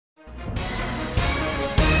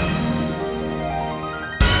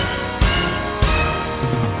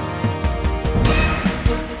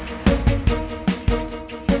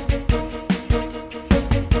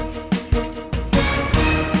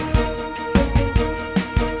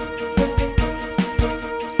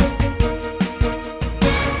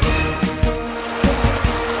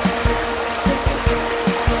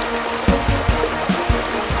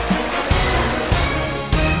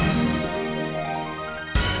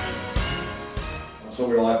so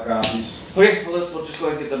we all have copies. Okay, well, we'll just go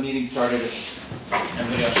ahead and get the meeting started.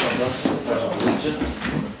 Everybody else shows up. Pledge of allegiance.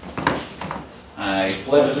 I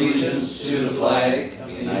pledge allegiance to the flag of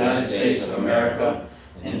the United States of America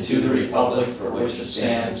and to the republic for which it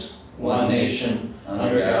stands, one nation,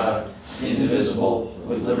 under God, indivisible,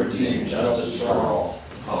 with liberty and justice for all.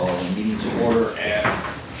 Call the meeting to order at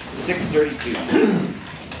 6:32.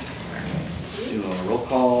 Do a roll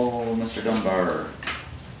call, Mr. Dunbar.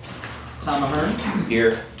 Tom Ahern.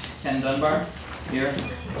 Here. Ken Dunbar. Here.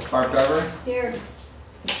 Bart Garber. Here.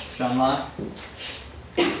 John Locke.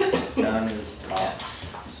 John is off.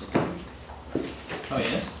 Oh,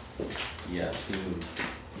 he is? Yes, who?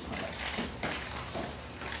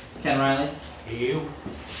 Ken Riley. You?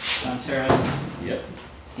 John Terrace. Yep.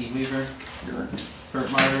 Steve Weaver. Here.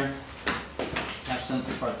 Kurt Martyr. Absent.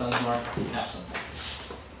 Bart Dunsmore. Absent.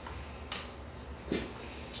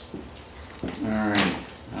 Alright,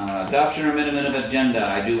 adoption or amendment of agenda.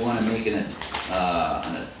 I do want to make an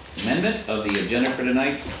amendment of the agenda for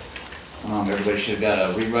tonight. Everybody should have got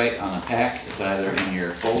a rewrite on a pack. It's either in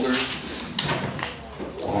your folder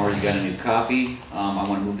or you got a new copy. I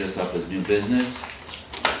want to move this up as new business.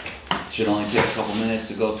 It should only take a couple minutes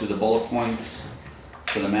to go through the bullet points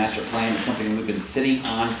for the master plan. It's something we've been sitting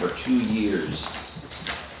on for 2 years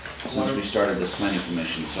since we started this planning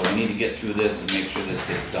commission. So we need to get through this and make sure this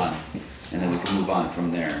gets done. And then we can move on from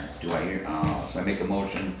there. Do I hear, so I make a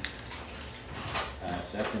motion.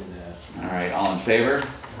 Second that. All right, all in favor?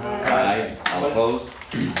 Aye. All opposed?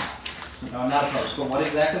 No, not opposed. But what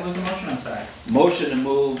exactly was the motion? I'm sorry. Motion to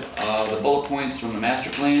move the bullet points from the master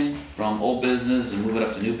plan from old business and move it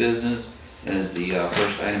up to new business as the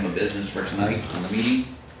first item of business for tonight on the meeting.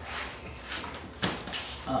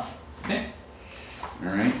 Okay.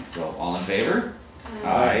 All right, so all in favor?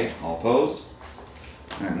 Aye. All opposed?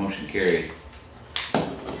 All right, motion carried.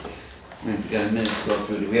 We've got a minute to go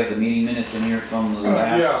through. Do we have the meeting minutes in here from the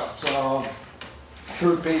last? Yeah, so,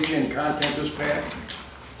 third page in content this pack.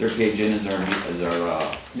 Third page in is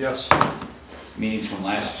our Yes. meetings from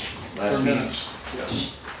last For meeting. minutes,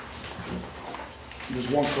 yes. There's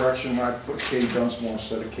one correction, I put K Dunsmore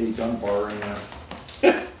instead of K Dunbar in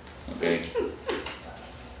there. Okay.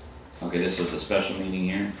 Okay, this is a special meeting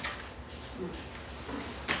here.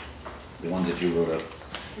 The ones that you wrote up.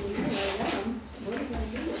 What did I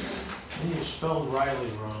do with them? You spelled Riley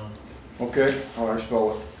wrong. Okay, how do I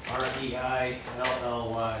spell it?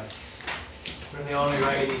 R-E-I-L-L-Y. We're the only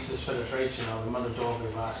righties for the trades, you know, the mother dog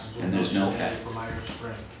of us. And there's no F. From Irish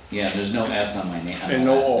Spring. Yeah, there's no S on my name. And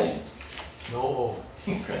no O. No O.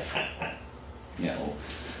 Okay. Yeah, O.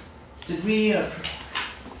 Did we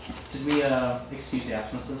excuse the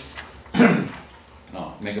absences?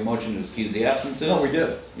 No, make a motion to excuse the absences? No, we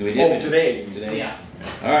did. Yeah, we did. Oh, today. Today? Yeah.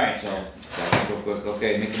 All right, so, real quick,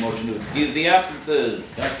 okay, make a motion to excuse the absences.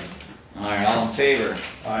 Second. All right, all in favor?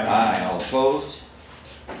 Aye. Aye, all opposed?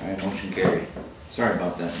 All right, motion carried. Sorry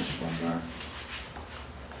about that, Mr. Bumgar.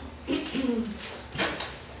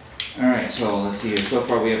 All right, so let's see here. So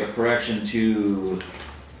far, we have a correction to,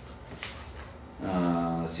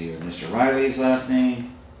 let's see here, Mr. Riley's last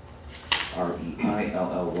name,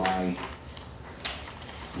 R-E-I-L-L-Y.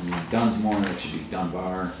 And then Dunsmore, it should be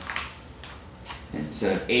Dunbar.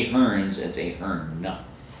 Instead of Ahern's, it's Ahern. No.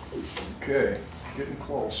 Okay, getting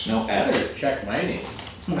close. No S. Check my name.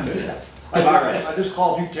 I just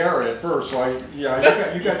called you Tara at first, so you got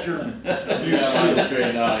your views too.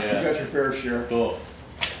 Straight now, You yeah. got your fair share. Cool.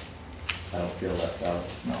 I don't feel left out.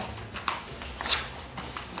 No.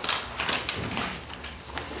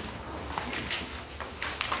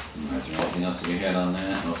 Is there anything else that we had on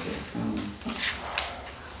that? Okay.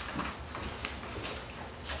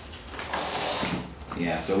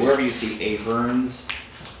 Yeah, so wherever you see Ahern's,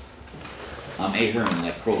 Ahern,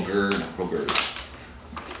 like Kroger, not Kroger's.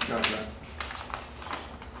 Gotcha.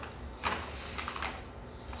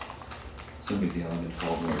 No big deal, I've been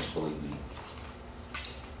called worse, believe me.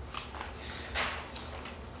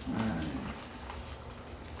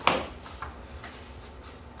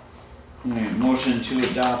 Alright, motion to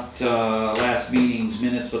adopt last meeting's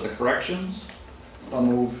minutes with the corrections. I'll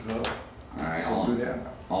move. Alright, I'll do that.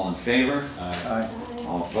 all in favor? Aye.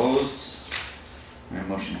 All opposed? Alright,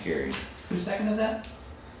 motion carried. Who seconded that?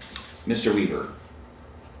 Mr. Weaver.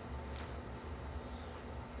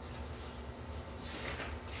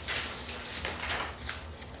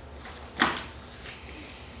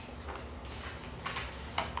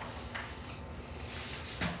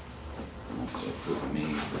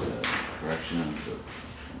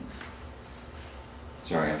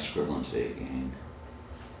 Sorry, I'm scribbling today, gang.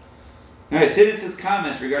 All right, citizens'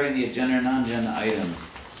 comments regarding the agenda and non-agenda items.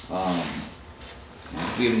 Do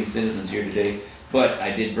we have any citizens here today? But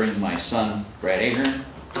I did bring my son, Brad Ahern,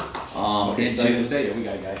 Okay, so I was gonna into, say, we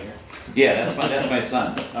got a guy here. yeah, that's my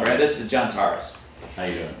son. Brad, this is John Taras. How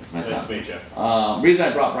you doing? That's my Nice son. to meet you. Reason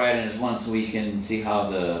I brought Brad in is one, so we can see how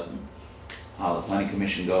the planning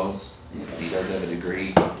commission goes. He does have a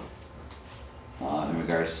degree in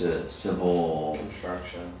regards to civil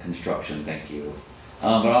construction, thank you.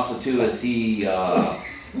 But also too, is he,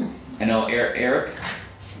 I know Eric,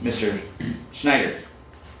 Mr. Schneider,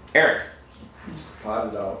 Eric. He's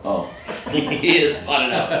potted out. Oh, he is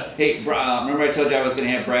potted out. Hey, remember I told you I was gonna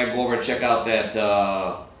have Brad go over and check out that,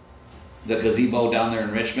 the gazebo down there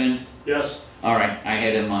in Richmond? Yes. All right, I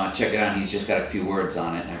had him check it out, and he's just got a few words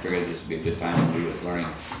on it, and I figured this would be a good time when he was learning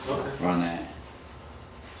Okay. on that.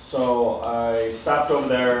 So I stopped over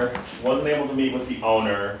there, wasn't able to meet with the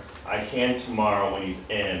owner. I can tomorrow when he's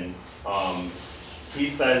in. He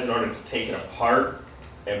says in order to take it apart,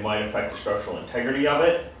 it might affect the structural integrity of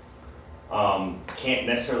it. Can't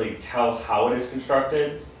necessarily tell how it is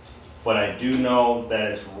constructed, but I do know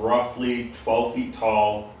that it's roughly 12 feet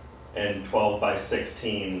tall and 12 by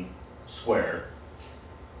 16 square.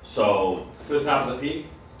 So To the top of the peak?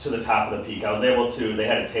 to the top of the peak, I was able to, they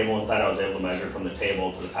had a table inside, I was able to measure from the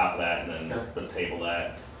table to the top of that and then the table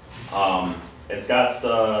that. It's got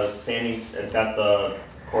the standings, it's got the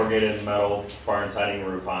corrugated metal barn siding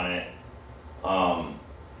roof on it.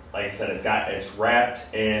 Like I said, it's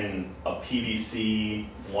wrapped in a PVC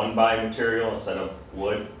 1x material instead of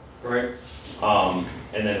wood. Right. And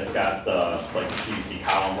then it's got the PVC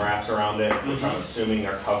column wraps around it, which I'm assuming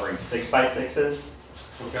are covering 6x6s.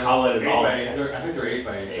 Okay. Outlet is all I think they're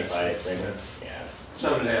 8x8. 8x8, yeah.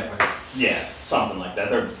 7.5. Yeah, something like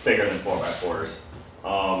that. They're bigger than 4x4s.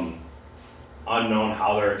 Unknown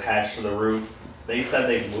how they're attached to the roof. They said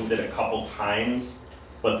they moved it a couple times,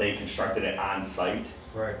 but they constructed it on site.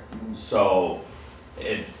 Right. So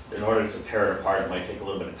in order to tear it apart, it might take a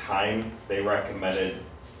little bit of time. They recommended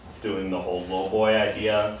doing the whole lowboy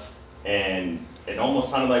idea, and it almost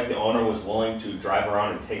sounded like the owner was willing to drive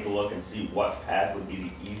around and take a look and see what path would be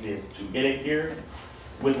the easiest to get it here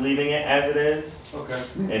with leaving it as it is. Okay.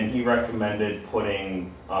 And he recommended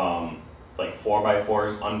putting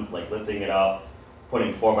 4x4s, lifting it up,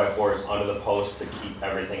 putting 4x4s under the post to keep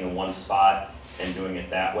everything in one spot and doing it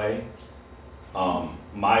that way.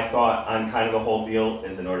 My thought on kind of the whole deal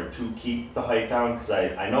is in order to keep the height down, because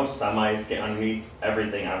I know semis get underneath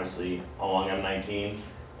everything, obviously, along M19,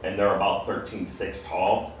 and they're about 13.6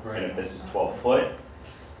 tall. Right. And if this is 12 foot,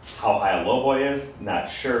 how high a lowboy is, not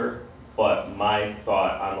sure. But my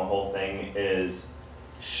thought on the whole thing is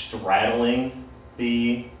straddling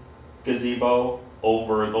the gazebo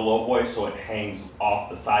over the lowboy so it hangs off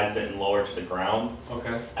the sides of it and lower to the ground.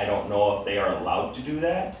 Okay. I don't know if they are allowed to do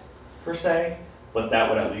that, per se, but that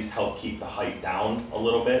would at least help keep the height down a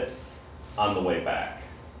little bit on the way back.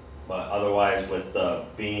 But otherwise, with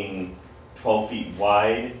being 12 feet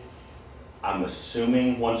wide, I'm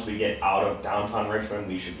assuming once we get out of downtown Richmond,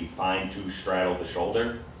 we should be fine to straddle the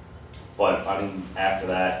shoulder. But after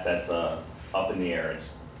that, that's up in the air. It's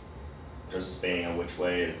just debating on which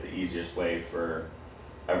way is the easiest way for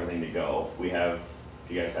everything to go.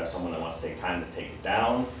 If you guys have someone that wants to take time to take it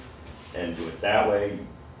down and do it that way, you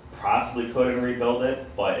possibly could and rebuild it,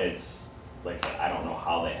 but it's, like I said, I don't know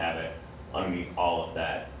how they have it underneath all of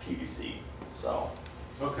that PVC, so.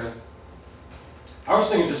 Okay. I was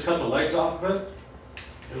thinking just cut the legs off of it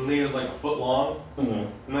and leave it like a foot long, and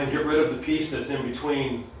then get rid of the piece that's in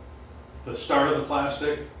between the start of the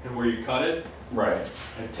plastic and where you cut it, Right.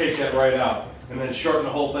 and take that right out. And then shorten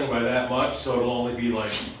the whole thing by that much, so it'll only be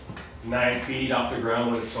like 9 feet off the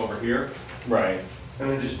ground when it's over here. Right. And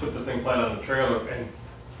then just put the thing flat on the trailer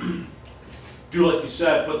and do like you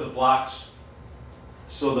said, put the blocks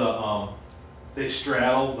so they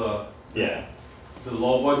straddle Yeah. the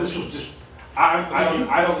low boy. This was just,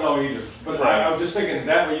 I don't know either, but Right. I'm just thinking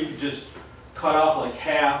that way you could just cut off like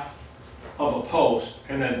half of a post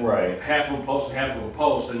and then Right. half of a post and half of a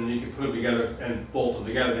post, and you could put them together and bolt them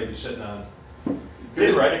together, maybe sitting on.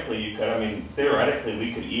 Theoretically, you could. I mean, theoretically,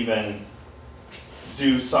 we could even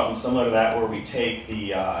do something similar to that where we take the,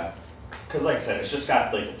 because like I said, it's just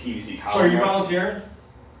got like the PVC column. So are you wraps. volunteering?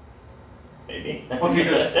 Maybe. Okay,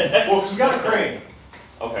 good. Well, 'cause we got a crane.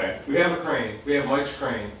 Okay. We have a crane. We have Mike's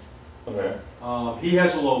crane. Okay. He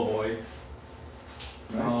has a low boy.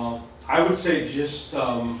 Nice. I would say just,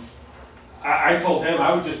 I told him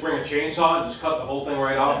I would just bring a chainsaw and just cut the whole thing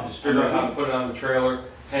right off and just figure out how to put it on the trailer,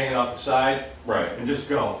 hang it off the side, Right. and just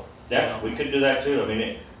go. Yeah, we could do that too. I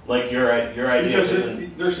mean, like your idea Because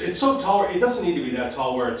isn't. it's so tall, it doesn't need to be that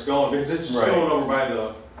tall where it's going, because it's just Right. going over by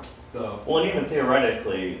the, Well, and even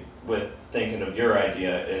theoretically, with thinking of your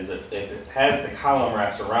idea is if it has the column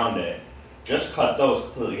wraps around it, just cut those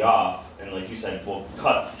completely off, and like you said, we'll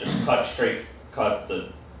cut the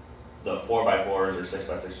 4x4s or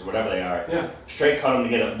 6x6s or whatever they are. Yeah. Straight cut them to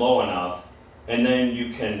get it low enough, and then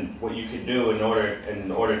what you could do in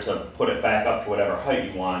order to put it back up to whatever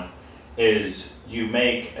height you want is you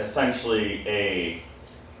make essentially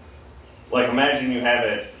like imagine you have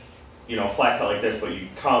it, flat cut like this, but you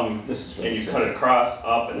come This is for and the you center. cut it across,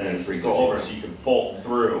 up, and And then then free go gazebo. over so you can bolt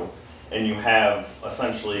through, and you have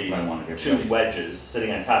essentially I wanted two everybody- wedges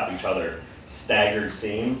sitting on top of each other, staggered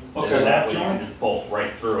seam, Okay. and that way you John? can just bolt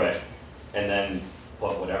right through it, and then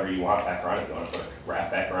put whatever you want back around it. If you want to put a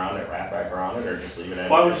wrap back around it, or just leave it as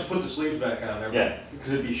Why it would we is. just put the sleeves back on there? Yeah.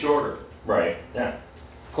 Because it'd be shorter. Right, yeah.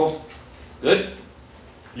 Cool. Good?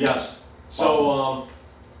 Yes. So,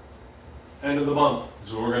 end of the month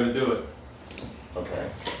is when we're gonna do it. Okay.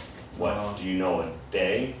 What, do you know a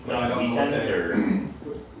day? No, Like I don't know weekend, a day. or?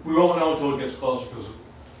 We won't know until it gets closer, because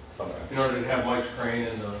Okay. in order to have Mike's crane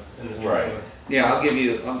in the Right. trailer. Yeah, I'll give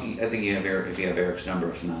you, I think you have Eric, if you have Eric's number,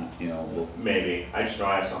 if not, we'll, Maybe. I just know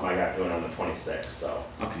I have something I got doing on the 26th, so.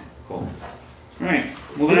 okay, cool. All right,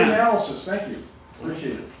 moving Good on. analysis, thank you,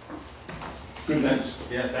 appreciate it. Good news.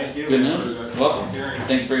 Yeah, thank you. Good for news, the welcome. hearing.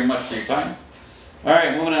 Thank you very much for your time. All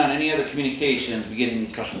right, moving on, any other communications, we get any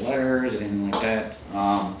special letters, anything like that?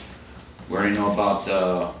 We already know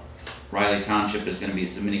about, Riley Township is gonna be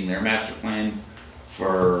submitting their master plan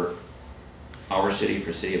for our city,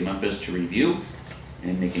 for city of Memphis to review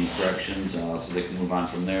and making corrections, so they can move on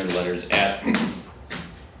from there, letters at,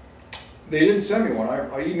 They didn't send me one,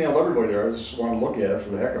 I emailed everybody there, I just wanted to look at it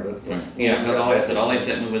for the heck of it. yeah, cause all they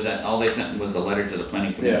sent me was the letter to the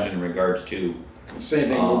planning commission in regards to, Same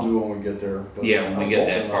thing we'll do when we get there. but yeah, when we I get was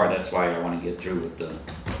that hoping, far, that's why I wanna get through with the.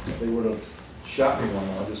 They would have shot me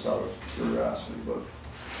one, I just out of curiosity, but.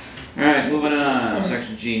 Alright, moving on,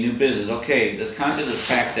 section G, new business, okay, this content is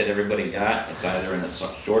pack that everybody got, it's either in a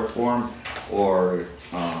short form or,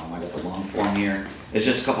 I got the long form here. It's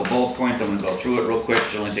just a couple bullet points, I'm gonna go through it real quick,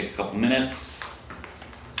 should only take a couple minutes.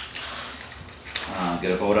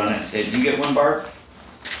 Get a vote on it, did you get one, Barb?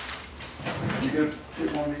 You get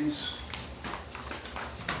one of these?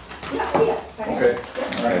 Yeah, oh, yeah. Okay,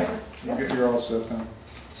 Okay. you get your all set then.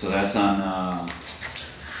 So that's on,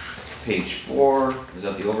 page 4, is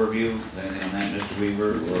that the overview, is there anything on that, Mr.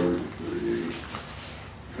 Weaver, or?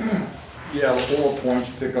 Yeah, the bullet points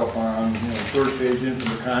pick up on, third page into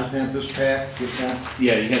the content, this pack, this one.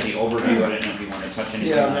 Yeah, you had the overview, I didn't know if you wanted to touch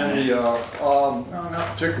anything Yeah, on and then it. no, not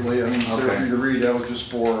particularly, I mean, it's there Okay. for you to read, that was just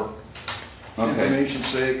for Okay. information's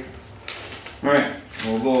sake. Alright,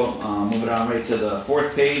 we'll go, move it on right to the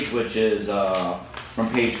 4th page, which is, from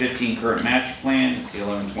page 15, current master plan, it's the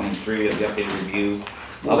 1123 of the updated review.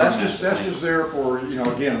 Well, of the that's master plan. just there for,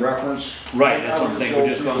 again, reference. Right, that's what I'm I would saying, we're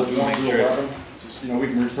just going through, make sure. 11. We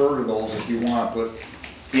can refer to those if you want, but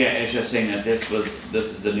Yeah, it's just saying that this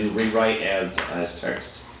is a new rewrite as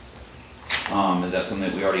text. Is that something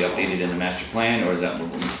that we already updated in the master plan, or is that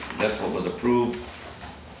that's what was approved?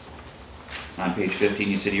 On page 15,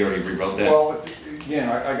 you said you already rewrote that? well, again,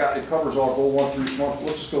 I got, it covers all, let's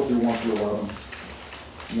just go through 1 through 11.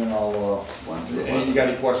 And then I'll, 1 through and 11. you got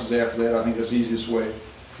any questions after that, I think that's the easiest way.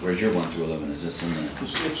 Where's your 1 through 11, is this in the?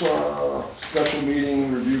 It's a special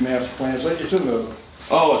meeting, review master plan, it's in the,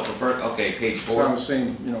 Oh, it's the first, okay, page it's on 4. the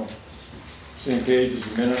same, same page as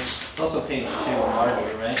the minutes. It's also page 2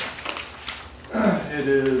 largely, right? It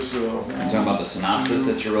is, You're talking about the synopsis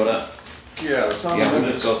that you wrote up? yeah, it's on the Yeah, we'll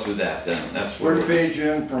minutes. just go through that then, that's where. Third page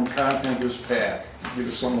in from content this pack, give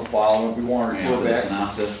us some to follow if we want to Yeah, for refer the back.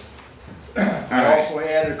 synopsis. I Alright, also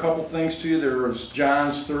added a couple things to you, there was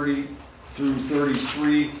John's 30 through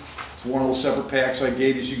 33, it's one of those separate packs I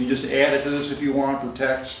gave you, so you can just add it to this if you want for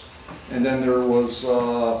text. And then there was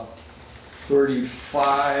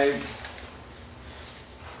 35,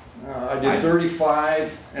 I did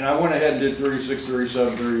 35, and I went ahead and did 36,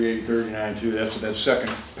 37, 38, 39 too, that's that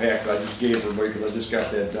second pack that I just gave everybody, because I just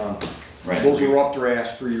got that done. right. Those are up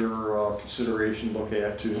drafts for your consideration to look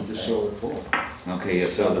at too, just so they're cool. Okay, yeah,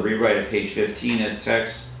 so the rewrite of page 15 as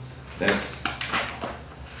text, that's,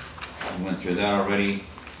 I went through that already.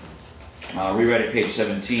 Rewrite of page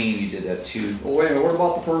 17, you did that too. Well, wait a minute, what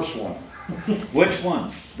about the first one? Which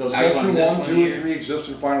one? Does I want section this 1, one 2, here. and 3 exist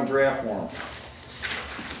in final draft form?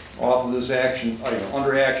 Off of this action item,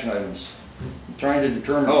 under action items. I'm trying to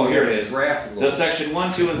determine. Oh, here it is. Draft Does section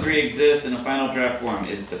 1, 2, and 3 exist in a final draft form?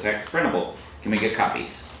 Is the text printable? Can we get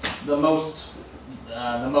copies? The most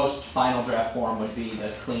final draft form would be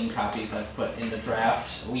the clean copies I've put in the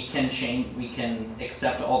draft. We can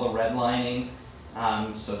accept all the redlining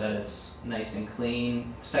so that it's nice and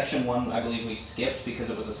clean. Section 1, I believe we skipped because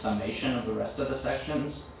it was a summation of the rest of the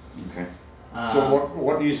sections. Okay. So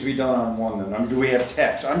what needs to be done on one then? I mean, do we have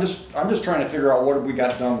text? I'm just trying to figure out what have we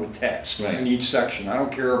got done with text Right. in each section. I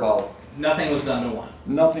don't care about Nothing was done to 1.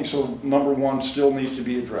 nothing, so number 1 still needs to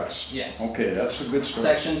be addressed. Yes. Okay, that's a good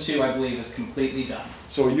start. Section 2, I believe, is completely done.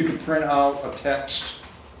 So you could print out a text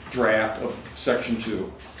draft of section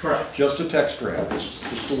 2. Correct. Just a text draft,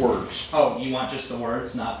 just the words. Oh, you want just the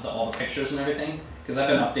words, not all the pictures and everything? Because I've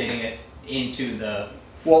been updating it into the.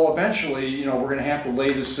 Well, eventually, you know, we're gonna have to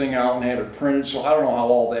lay this thing out and have it printed, so I don't know how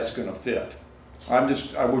all that's gonna fit. I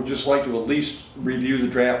would just like to at least review the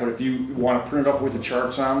draft, but if you wanna print it up with the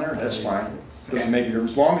charts on there, that's fine. Okay. Doesn't make it,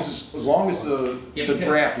 as long as the Yeah, the because-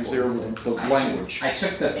 draft is there with the language. I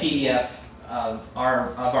took the PDF of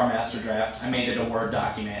our master draft, I made it a Word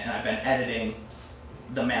document, and I've been editing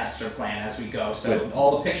the master plan as we go. So Good.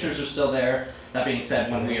 all the pictures are still there. That being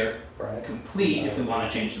said, when we are complete, if we want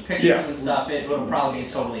to change the pictures Yeah. and stuff, it'll probably be a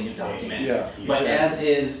totally new document. Yeah. But as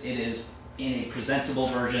is, it is in a presentable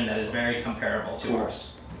version that is very comparable to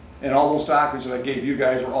ours. And all those documents that I gave you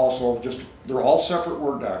guys are also they're all separate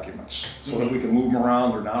Word documents, so that we can move them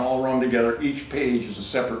around, they're not all run together. Each page is a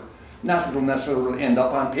separate, not that it'll necessarily end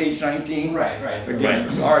up on page 19. Right.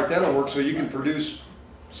 Again, all right, that'll work, so you can produce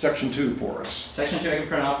section 2 for us. Section 2 I can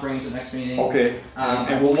print off, bring it to the next meeting. Okay, Um,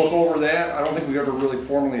 and we'll look over that. I don't think we've ever really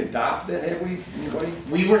formally adopted that, have we, anybody?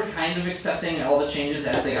 We were kind of accepting all the changes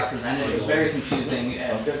as they got presented. It was very confusing.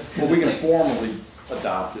 Well, we can formally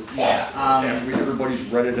adopt it. Yeah, And everybody's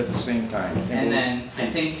read it at the same time. And then I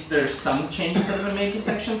think there's some changes that have been made to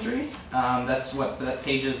section 3. That's what the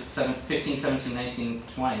pages 15, 17, 19,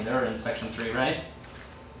 20. They're in section 3, right?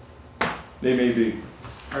 They may be,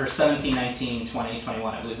 Or 17, 19, 20,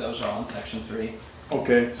 21. I believe those are all in section 3.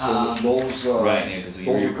 okay, so those, Right, yeah, because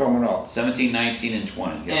those are coming up. 17, 19, and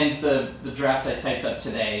 20. Yes. And the draft I typed up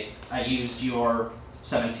today, I used your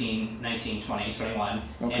 17, 19, 20, and 21.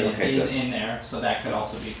 Okay. And it Okay, is good. in there, so that could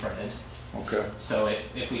also be printed. Okay, So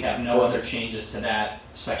if we have no other changes to that,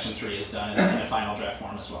 section 3 is done in a final draft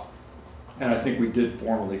form as well. and I think we did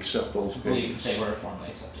formally accept those I believe pages. they were formally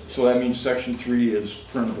accepted. So that means section 3 is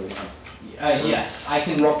printable now. Yes, I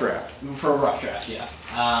can. Rough draft. For a rough draft, yeah.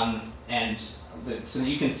 So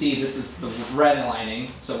you can see this is the red lining,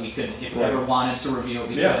 so we could, if we Right. ever wanted to review it,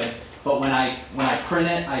 we Yeah. could. But when I print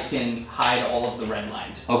it, I can hide all of the red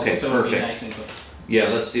lined. Okay, so it'll be perfect. nice and clear. Yeah,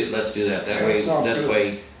 let's do that. That Yeah, way, sounds that's good.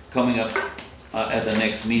 way, coming up at the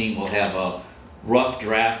next meeting, we'll have a rough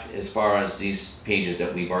draft as far as these pages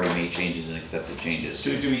that we've already made changes and accepted changes.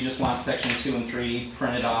 So do we just want section 2 and 3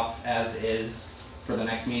 printed off as is for the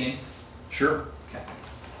next meeting? Sure. Okay.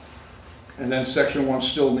 And then section 1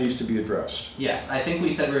 still needs to be addressed. Yes, I think we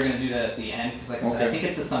said we were going to do that at the end because, like I said, I Okay. think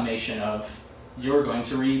it's a summation of you're going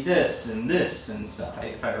to read this and stuff.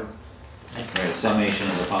 Right, summation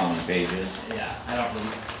of the following pages. Yeah, I don't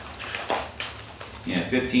remember. Yeah,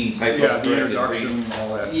 15 typos Yeah, the corrected. introduction,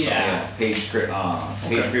 all that stuff. Yeah. Page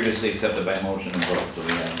Okay. previously accepted by motion and vote, so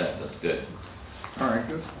we have that, that's good. All right,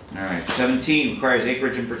 good. All right, 17 requires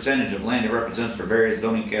acreage and percentage of land it represents for various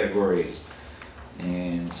zoning categories.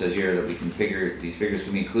 And it says here that these figures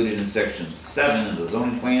can be included in section 7 of the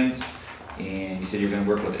zoning plans. And you said you're gonna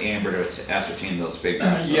work with Amber to ascertain those figures.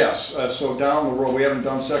 so- Yes, so down the road, we haven't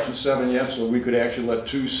done section 7 yet, so we could actually let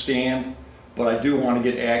 2 stand, but I do want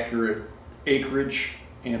to get accurate acreage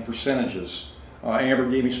and percentages. Amber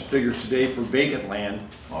gave me some figures today for vacant land.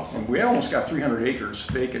 Awesome. And we almost got 300 acres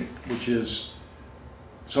vacant, which is,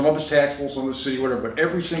 some of it's taxable, some of it's city, whatever, but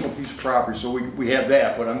every single piece of property, so we have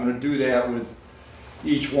that, but I'm gonna do that with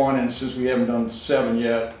each one, and since we haven't done 7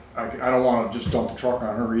 yet, I don't wanna just dump the truck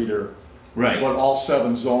on her either. Right. But all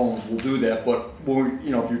 7 zones will do that, but when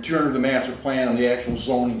we, if you're turning the master plan on the actual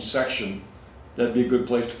zoning section, that'd be a good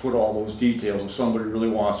place to put all those details if somebody really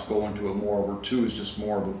wants to go into it more, where 2 is just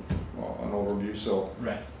more of an overview, so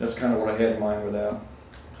Right. that's kind of what I had in mind with that.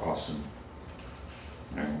 Awesome.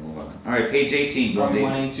 All right, we'll move on. All right, page 18, Are we Daisy.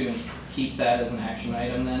 wanting to keep that as an action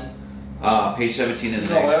item then? Page 17 is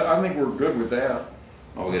No, next. I think we're good with that.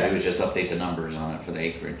 All we gotta do is just update the numbers on it for the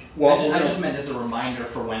acreage. Well, I just meant as a reminder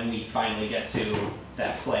for when we finally get to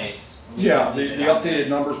that place. we yeah, can the leave it out updated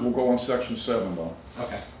numbers will go in section 7 though. there.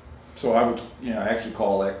 Okay. So I would, actually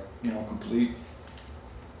call that, complete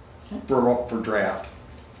for draft.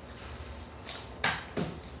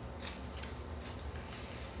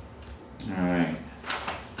 All right.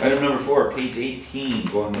 Item number 4, page 18,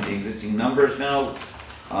 going with the existing numbers now.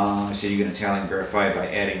 So you're gonna tally and verify by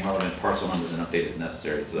adding relevant parcel numbers and update as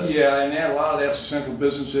necessary, so that's. Yeah, and that, a lot of that's the central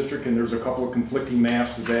business district, and there's a couple of conflicting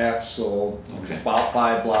maps with that, so Okay. about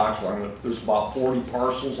 5 blocks, there's about 40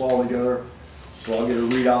 parcels altogether. So I'll get a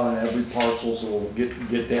readout on every parcel, so we'll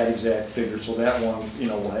get that exact figure, so that one, you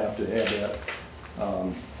know, we'll have to have that,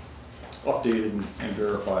 updated and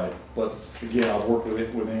verified. But again, I'll work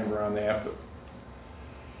with Amber on that, but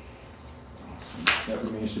that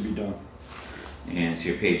remains to be done. And so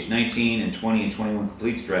your page 19 and 20 and 21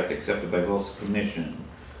 completes draft accepted by both commission.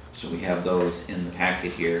 So we have those in the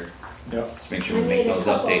packet here. Yep. Let's make sure we make those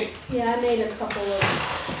updates. Yeah, I made a couple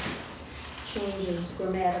of changes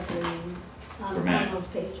grammatically on those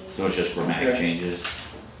pages. So it's just grammatic Okay. changes.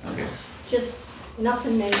 Okay. Just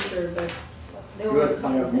nothing major, but there were a Good,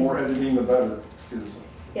 couple yeah, of the more things. editing, the better, because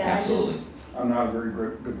Yeah, I Absolutely. just, I'm not a very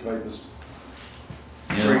good typist.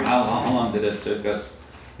 You know, how long did it took us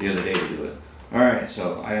the other day to do it? All right,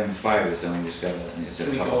 so item 5 is done. We just got, like I said,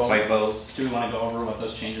 Can a we couple go- typos. Do we wanna go over what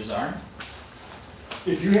those changes are?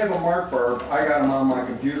 If you have a mark, Barb, I got them on my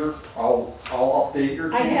computer, I'll update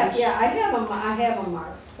your I changes. have, yeah, I have them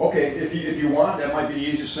marked. Okay, if you want, that might be the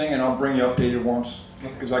easiest thing, and I'll bring you updated ones,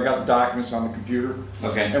 because I got the documents on the computer.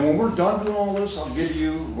 Okay. And when we're done doing all this, I'll give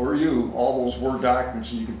you, or you, all those Word documents,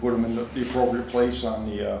 and you can put them in the appropriate place on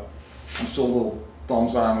the, I'm still a little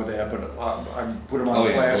thumbs on with that, but I can put them Oh, on the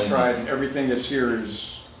yeah, flash believe me. drive, and everything that's here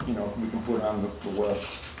is, you know, we can put on the web.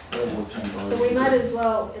 So we might as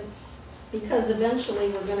well, because eventually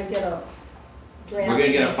we're gonna get a draft. We're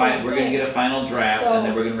gonna get a final draft, and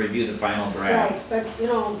then So- we're gonna review the final draft. Right, but, you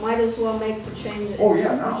know, might as well make the changes. Oh,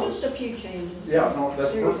 yeah, no. Just a few changes. Yeah, no,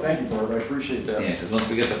 that's There you perfect, thank you, Barb, I appreciate that. Yeah, because once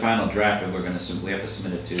we get the final draft, and we're gonna, we have to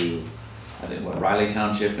submit it to, I think, what, Riley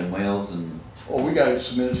Township in Wales, and, Oh, we gotta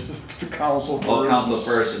submit it to council first. well, council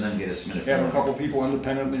first, and then get it submitted. Have a for- couple people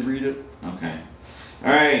independently read it. Okay.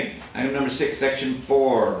 All right, item number 6, section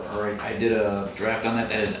 4. All right, I did a draft on that.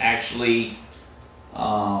 That is actually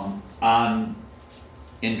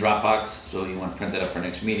in Dropbox, so you want to print that up for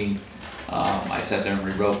next meeting. I sat there and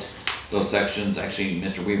rewrote those sections. Actually,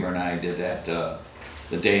 Mr. Weaver and I did that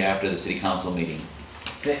the day after the city council meeting.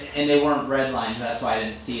 And they weren't redlined, that's why I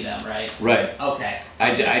didn't see them, right? Right. Okay,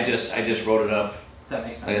 I just wrote it up. that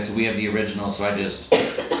makes Like I sense. said, we have the original, so I just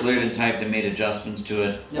cleared and typed and made adjustments to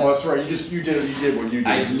it. Yep. Oh, that's right, you did what you did.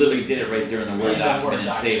 I literally did it right there in the Word In the document Word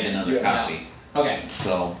and saved document. another Yeah. copy. Okay,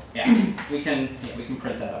 So, yeah, we can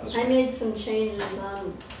print that up as I well. made some changes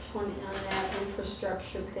on on that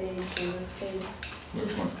infrastructure page and this page. which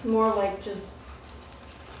one? It's more like just,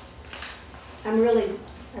 I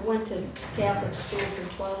went to Catholic school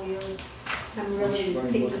for 12 years. I'm really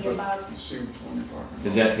picky about, Let's see which one you're talking about.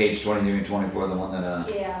 Is that page 23 and 24 the one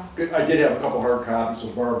that, yeah. Good, I did have a couple hard copies, so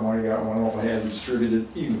Barb might have got one, I don't know if I had them distributed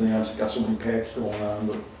evenly, I've got so many packs going on,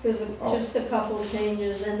 but. There's Oh. just a couple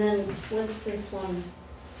changes, and then what's this one?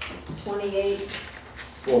 28.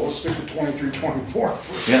 Well, let's stick to 23, 24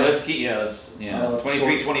 first. yeah, let's, so-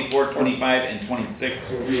 23, 24, 25, and 26.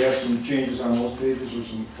 So we have some changes on those pages or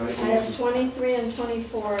some I have typos? 23 and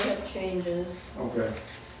 24 have changes, Okay.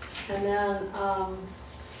 and then,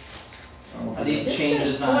 Are these This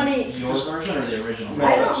changes says on 20 your version or the original? No,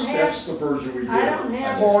 I don't that's, have- that's the version we did. I don't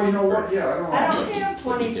have- Oh, you know what, yeah, I don't. I don't have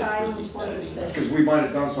 25 and 26. Because we might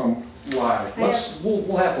have done some live.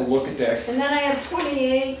 We'll have to look at that. And then I have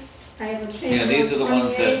 28, I have a change Yeah, on these are the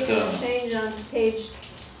ones 28, that, and a change on page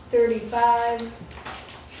 35.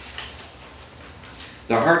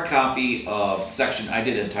 The hard copy of section, I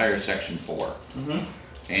did entire section 4. Mm-hmm.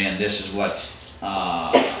 And this is what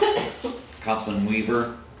Councilman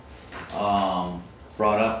Weaver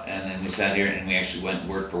brought up, and then we sat here and we actually went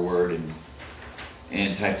word for word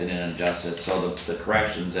and typed it in and adjusted. So the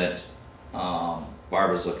corrections that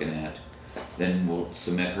Barbara's looking at, then we'll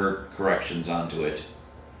submit her corrections onto it.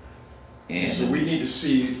 So And we need to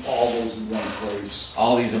see all those in one place.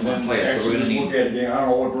 all these in one place, so Actually, we're gonna just look need, at it again. I don't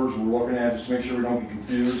know what version we're looking at, just to make sure we don't get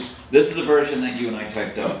confused. this is the version that you and I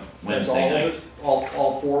typed up That's Wednesday all of night. it?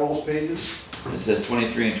 All 4 of those pages? It says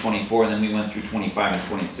 23 and 24, and then we went through 25 and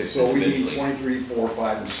 26 So we need individually. 23, 4,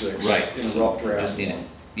 5, and 6. Right, In a so rough draft. just need it.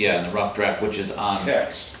 Yeah, in the rough draft, which is on the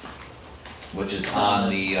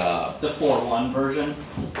The 4.1 version.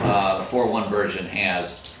 the 4.1 version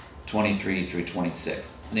has 23 through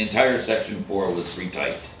 26. The entire section 4 was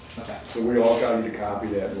retyped. Okay. So we all got to copy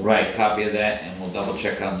that. Right, copy of that, and we'll double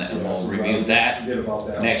check on that, and we'll review that. Forget about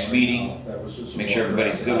that next one. meeting. That was just a Make sure rough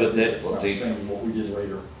everybody's draft. good with it. We'll Not take- saying what we did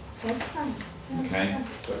later, That's fine. Okay.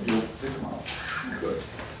 but you'll pick them out. Good.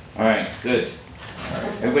 All right, good.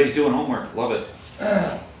 Everybody's doing homework, love it.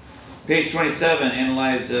 Page 27,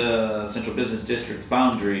 analyze central business district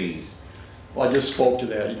boundaries. Well, I just spoke to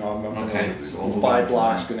that, you know, I'm, Okay, so we'll move 5 on.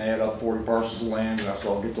 blocks gonna add up 40 parcels of land, and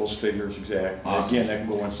so I'll get those figures exact. Awesome. Again, that can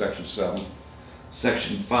go in section 7.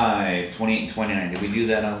 Section 5, 28 and 29, did we do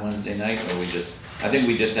that on Wednesday night, or I think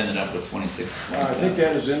we just ended up with 26 and I 27. think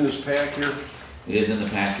that is in this pack here. It is in the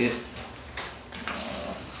packet.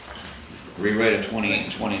 Rewrite of 28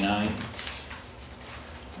 and 29.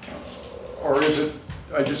 Or is it,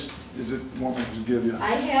 is it, want me to give you I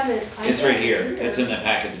have it. It's right here, it's in the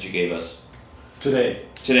packet that you gave us. today?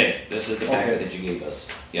 Today, this is the packet Okay. that you gave us,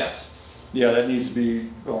 yes. Yeah, that needs to be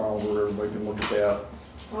gone over, everybody can look at that.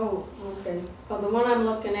 Oh, okay. Well, the one I'm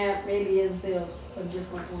looking at maybe is a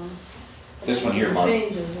different one. This one here, Mark.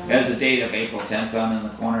 Changes on That's it. the date of April 10th on in the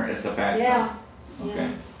corner, it's the packet. Yeah, Okay.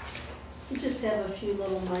 yeah. We just have a few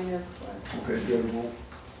little minor corrections. Okay, good, well.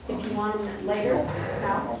 If you want them later,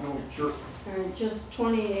 now, No, sure. or just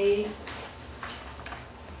 28.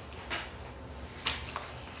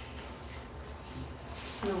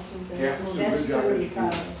 No, okay. Yeah, Well, so that's we've got it.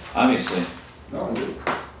 35. Obviously, No, good.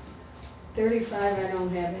 35, I don't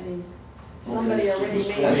have any. Somebody Okay, so already it's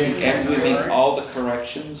made 28. it. after we make all the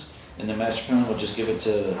corrections in the master plan, we'll just give it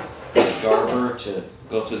to Ms. Garber to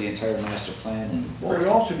go through the entire master plan and. Well, we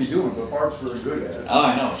all should be doing it, but Barb's very good at it. Oh,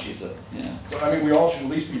 I know, she's a, yeah. But I mean, we all should at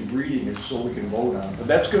least be reading it so we can vote on it, but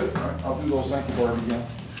that's good. All right, I'll do those, thank you, Barb, again.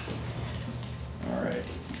 All right,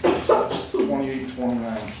 so that's 28, 29.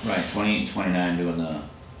 Right, 28 and 29 doing that,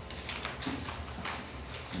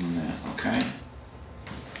 okay?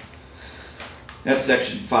 That's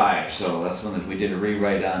section 5, so that's one that we did a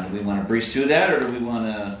rewrite on. Do we wanna breeze through that, or do we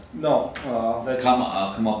wanna No, that's, come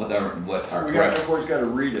up with our correct? everybody's got to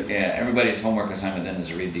read it. Yeah, everybody's homework assignment then is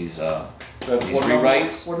to read these, That's these what number-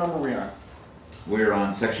 rewrites. What number are we on? We're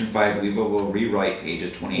on section 5, we will rewrite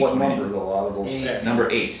pages 28, What 29. number though, out of those? Eight. Number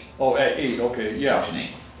 8, Oh, at 8, okay, yeah, section 8.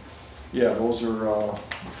 yeah, those are,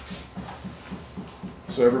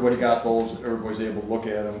 so everybody got those, everybody's able to look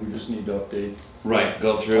at them, we just need to update. Right,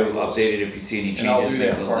 go through, Typos. update it if you see any And I'll changes, do make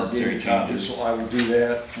that, those Barb necessary gave me copies, changes. so I will do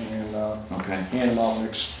that and, Okay, hand them out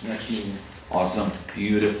next meeting. awesome,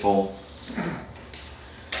 beautiful.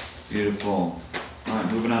 Beautiful.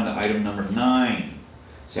 Alright, moving on to item number 9,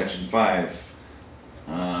 section 5.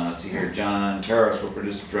 Let's see here, John Taros will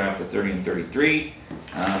produce a draft for 30 and 33.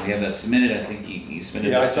 We have that submitted, I think he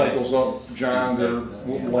submitted Yeah, I this typed today. those up, John,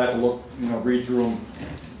 we'll have to look, read through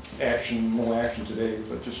them, no action today,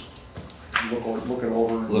 but just look it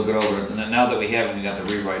over. and Look it over, and then now that we have them, we got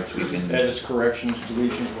the rewrites, we can, Edits, corrections,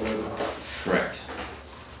 deletions, whatever. correct.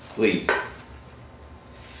 Please.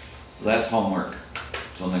 So that's homework,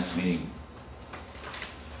 till next meeting.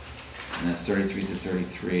 And that's 33 to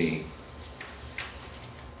 33.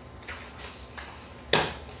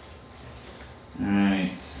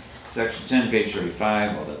 Alright, section 10, page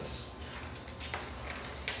 35, well that's,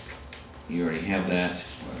 you already have that,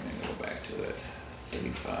 we're gonna go back to it,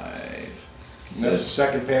 35. And that's the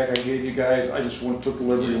second pack I gave you guys, I just took the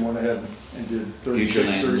liberty and went ahead and did Future 36,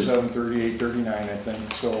 land. 37, 38, 39, I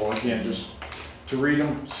think. So again, just to read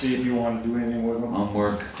them, see if you want to do anything with them,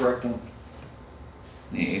 Homework, correct them.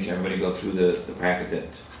 everybody go through the packet that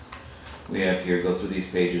we have here, go through these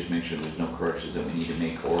pages, make sure there's no corrections that we need to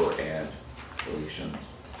make or add deletions,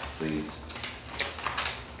 please.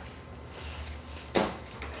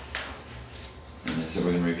 And then so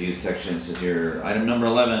we're gonna review sections, this is your item number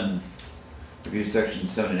 11, review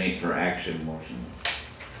sections 7 and 8 for action motion.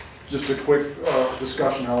 Just a quick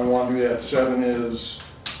discussion how we want to do that. 7 is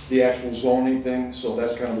the actual zoning thing, so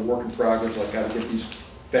that's kind of a work in progress. I've got to get these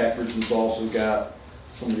factors. It's also got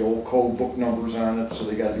some of the old code book numbers on it, so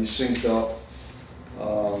they got to be synced up.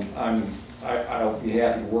 I'll be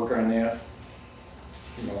happy to work on that,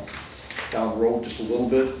 down the road just a little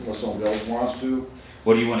bit, unless somebody else wants to.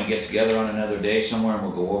 What do you wanna get together on another day somewhere and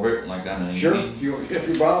we'll go over it, like on an Sure, evening? if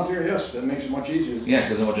you volunteer, yes, that makes it much easier. Yeah,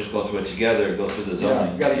 cause then we'll just go through it together, go through the Yeah,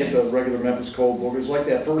 zoning. you gotta get the regular Memphis code book. It's like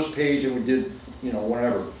that first page that we did,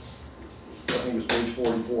 whenever. I think it was page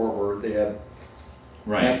 44 where they had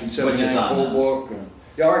Right, which is 1979 code on, book.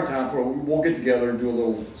 Yeah, all right, Tom, we'll get together and do a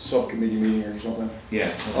little subcommittee meeting or something.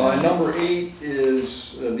 yeah. Number 8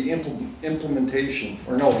 is the implementation,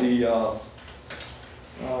 or no,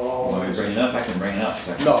 Want me to bring it up? I can bring it up.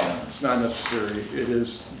 Section no, 7. it's not necessary. It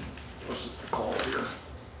is, what's it called here?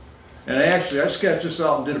 And I sketched this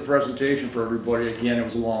out and did a presentation for everybody. Again, it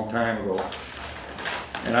was a long time ago.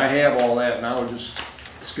 And I have all that, and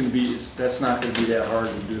that's not gonna be that hard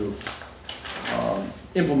to do.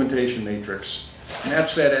 Implementation matrix. And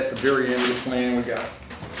that's that at the very end of the plan. We got,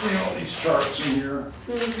 these charts in here.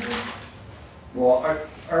 Well,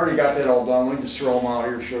 I already got that all done, let me just throw them out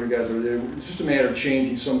here, show you guys what it is. It's just a matter of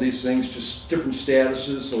changing some of these things, just different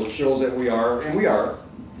statuses, so it shows that we are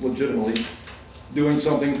legitimately doing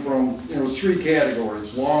something from, there's 3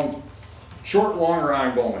 categories, long, short, long, or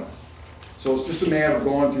ongoing. So it's just a matter of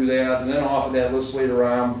going through that, and then off of that list later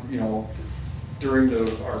on, during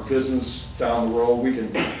our business down the road, we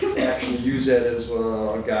can actually use that as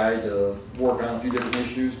a guide to work on a few different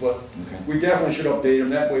issues, but we definitely should update them,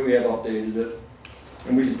 that way we have updated it.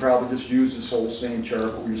 And we can probably just use this whole same chart,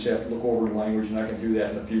 but we just have to look over the language, and I can do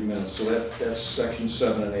that in a few minutes. So that's section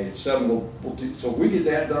 7 and 8. 7 we'll do, so if we get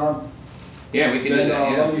that done, Yeah, we can do then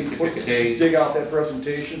that, yeah. let We me can pick a date. dig out that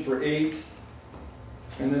presentation for 8,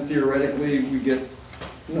 and then theoretically we get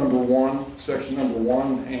number 1, section number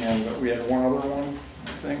 1, and we had one other one, I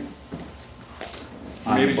think.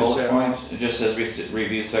 On Maybe the just bullet that points, it just says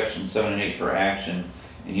review section 7 and 8 for action,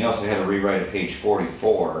 and you also have a rewrite of page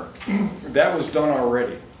 44. That was done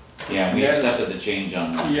already. Yeah, we Yes. accepted the change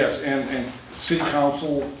on that. Yes, and city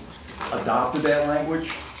council adopted that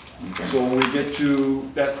language. Okay. So when we get to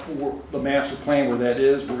that, the master plan where that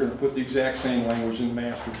is, we're gonna put the exact same language in the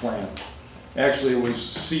master plan. Actually, it was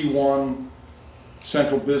C1,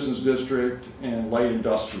 Central Business District, and Light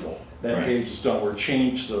Industrial. That Right. page is done, where it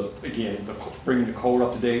changed bringing the code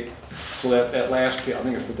up to date. So that last page, I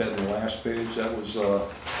think I put that in the last page, that was, well,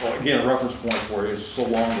 again, a reference point for you, it's so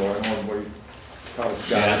long ago, I don't know everybody probably got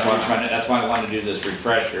Yeah, it. that's why I wanted to do this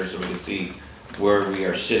refresher, so we can see where we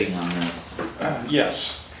are sitting on this.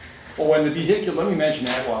 Yes. Oh, and the vehicular, let me mention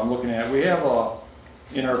that while I'm looking at it. We have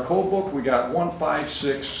in our code book, we got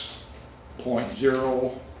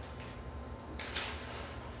 156.0,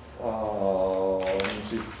 let me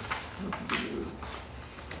see,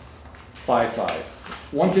 55.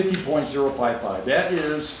 150.055. That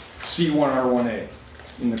is C1R1A.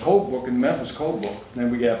 In the code book, in the Memphis code book,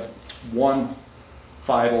 then we got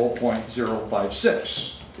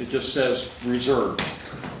 150.056. It just says reserved.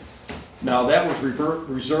 Now that was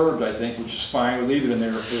reserved, I think, which is fine, we'll leave it in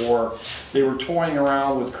there for, they were toying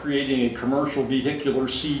around with creating a commercial vehicular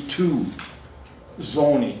C2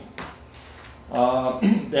 zoning.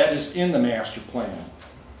 That is in the master plan.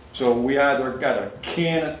 So we either gotta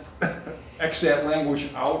X that language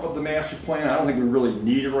out of the master plan, I don't think we really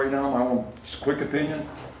need it right now, my own quick opinion,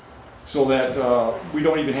 so that we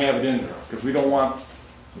don't even have it in there, because we don't want,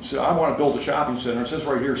 so I want to build a shopping center, it says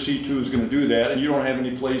right here C2 is going to do that, and you don't have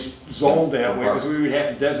any place zoned that way, because we would have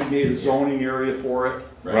to designate a zoning area for it.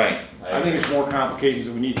 Right. I think it's more complications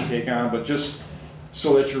that we need to take on, but just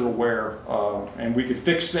so that you're aware, and we could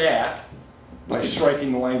fix that by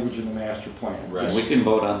striking the language in the master plan. Right. We can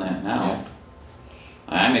vote on that now.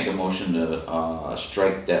 I make a motion to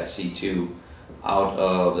strike that C2 out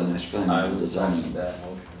of the master plan and do the zoning. That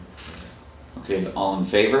motion. Okay, all in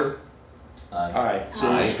favor? All right, so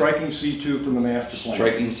Aye. we're striking C2 from the master plan.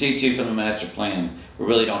 Striking C2 from the master plan. We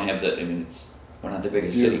really don't have the, we're not the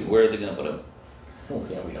biggest city. Where are they gonna put a, Oh,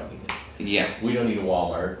 yeah, we don't need it. yeah. We don't need a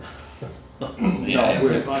Walmart. Yeah,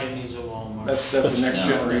 Everybody needs a Walmart. That's the next No.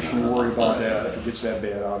 generation to worry about that, if it gets that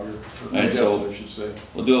bad out here. Alright, so- I should say.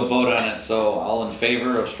 We'll do a vote on it, so all in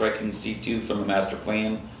favor of striking C2 from the master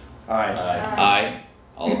plan? Aye. Aye.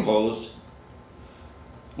 All opposed?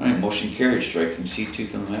 Alright, motion carried, striking C2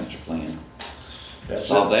 from the master plan. That's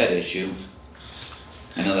Solve it. that issue.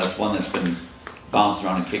 I know that's one that's been bounced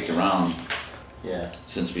around and kicked around Yeah,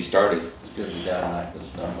 since we started. it's good we gotta knock this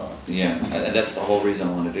stuff off. Yeah, and that's the whole reason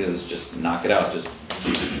I want to do this, just knock it out, just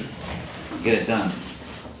get it done.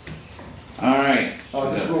 Alright.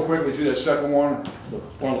 Just real quickly too, that second one of the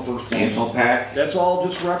first The ones. info pack, That's all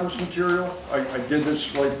just reference material. I did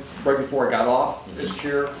this like right before I got off as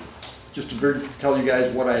chair, just to tell you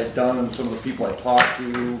guys what I had done and some of the people I talked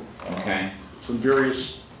to. okay. Some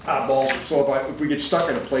various oddballs. So if we get stuck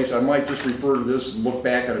in a place, I might just refer to this and look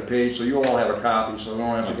back at a page, so you all have a copy, so I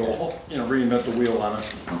don't have to go, reinvent the wheel on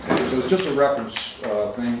it. Okay. So it's just a reference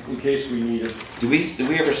thing in case we need it. Do we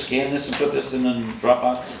ever scan this and put this in the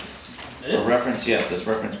Dropbox? This? A reference, yes, this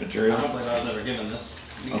reference I material. don't believe I was ever given this.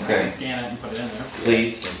 You can Okay. scan it and put it in there.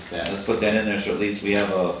 Please, Yeah. let's put that in there so at least we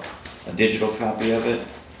have a digital copy of it.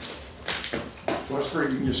 So that's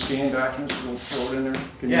great, you can just scan documents, we'll throw it in there.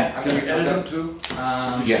 Can you- Yeah, I Can you can- edit them too?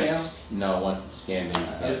 Um, If you Yes. scan 'em? No, once it's scanned in.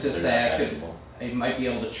 I was gonna they're say I not could, editable. I might be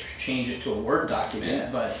able to change it to a Word document, Yeah.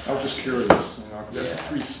 but I was just curious, 'cause that's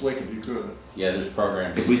pretty slick if you could. Yeah, there's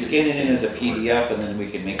programs. If we scan it in as a PDF and then we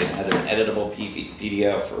can make it either an editable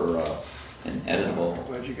PDF or an editable. I'm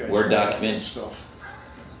glad you guys Word know that document. Stuff.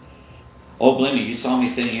 Oh, believe me, you saw me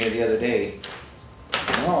sitting here the other day.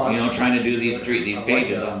 No, you know, trying to do these I like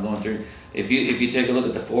pages, that. I'm going through. If you take a look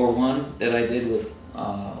at the 4-1 that I did with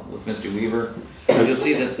Mr. Weaver, you'll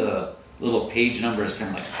see that the little page number is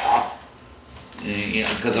kind of like off. You know,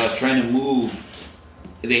 because I was trying to move,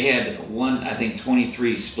 they had I think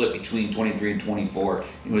 23 split between 23 and 24.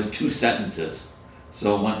 It was 2 sentences.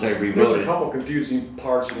 So once I rewrote There's a it, couple confusing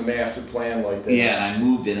parts of the master plan like that. yeah, and I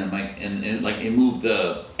moved it, and like it moved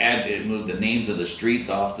the names of the streets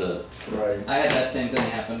off the. Right. I had that same thing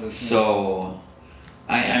happen with me. So,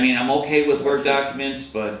 I mean, I'm okay with Word documents,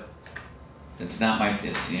 but it's not my,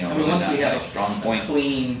 it's, you know, I mean, really once not we my have strong a point.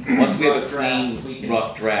 clean, Once we have a rough draft, we clean, can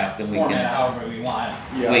rough draft, then we format it can, however we want.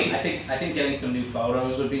 Yeah. please. I think getting some new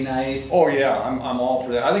photos would be nice. Oh, yeah, I'm all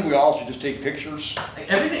for that. I think we all should just take pictures. Like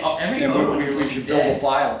every And photo we looks should build a dead.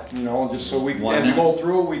 file, you know, just so we can, Why as we not? go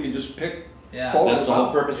through, we can just pick Yeah. photos. That's the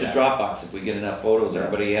whole purpose Yeah. of Dropbox. If we get enough photos,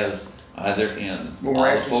 everybody has either, you know, When all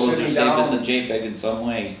we're the actually photos are sitting saved as a down- JPEG in some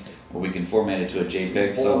way, or we can format it to a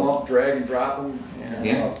JPEG, Pull them so, up, drag and drop them, and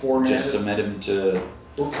yeah, format just it. submit them to,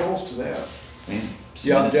 We're close to that. I mean,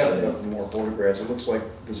 Yeah, I'm submit it definitely to. up for more photographs. It looks like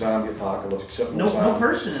the zombie apocalypse, except No, no no zombies.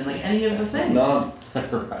 person in like any of the things. None.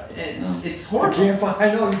 Right. It's You horrible. can't find,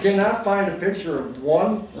 I know, you cannot find a picture of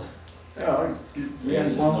one. You know,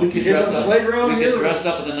 Well, we could kids dress on the up, playground we here. could dress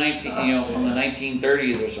up in the 19, you know, from the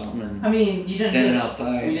 1930s or something, and I mean, you didn't standing get,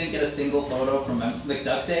 outside. we didn't get a single photo from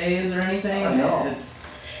McDuck Days or anything. I know. It's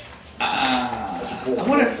I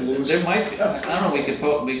wonder if there might be, I don't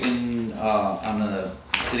know, we can, on the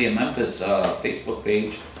City of Memphis, Facebook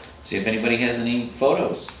page, see if anybody has any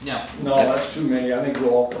photos. yeah. No, that's too many. I think we'll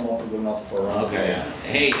all come up with enough for around. Okay,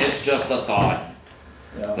 hey, it's just a thought,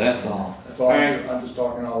 Yeah. that's all. That's all, Alright. I'm just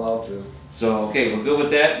talking out loud too. So, okay, we're good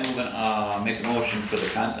with that, moving, make a motion for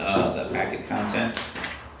the packet content.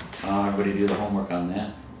 Everybody do the homework on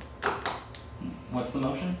that. What's the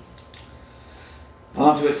motion?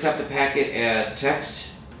 To accept the packet as text,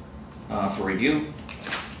 for review,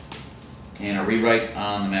 and a rewrite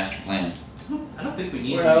on the master plan. I don't think we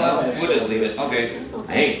need Well, to. No, we'll just leave it, okay.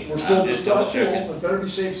 Hey, We're still, I'm just double checking. it better be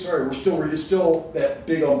safe, sorry, it's still that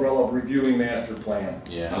big umbrella of reviewing master plan.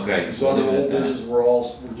 Yeah. Okay. It's under we'll leave old it at that. business,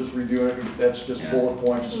 we're just reviewing it, that's just Yeah. bullet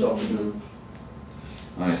points and stuff to do.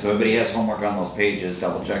 Alright, so everybody has homework on those pages,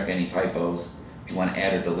 double check any typos, if you wanna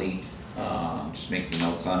add or delete, just make the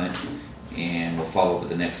notes on it, and we'll follow up at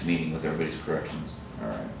the next meeting with everybody's corrections.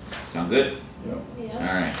 Alright, Sound good? yep. Yeah.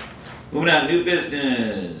 Alright, moving on, new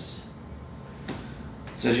business.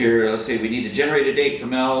 It says here, let's see, we need to generate a date for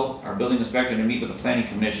Mel, our building inspector, to meet with the planning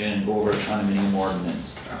commission and go over a condominium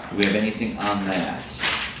ordinance. Do we have anything on that?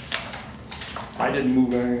 I didn't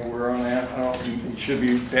move anywhere on that, I don't think, he should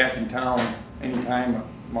be back in town anytime,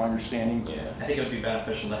 my understanding. Yeah. I think it would be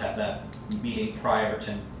beneficial to have that meeting prior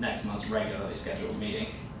to next month's regularly scheduled meeting.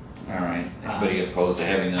 Alright, anybody opposed to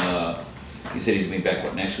having, he said he's gonna be back,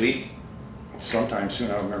 what, next week? Sometime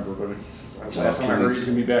soon, I don't remember, but So last time I 2 heard weeks. he's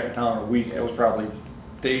gonna be back in town in a week, that was probably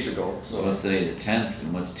days ago, So so. let's say the 10th,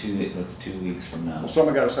 and what's 2 weeks from now? Well,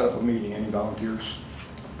 someone gotta set up a meeting, any volunteers?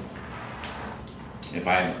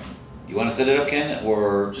 You wanna set it up, Ken,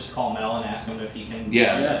 or, Just call Mel and ask him if he can.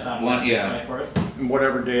 Yeah, join us on one- Wednesday, yeah. 24th. And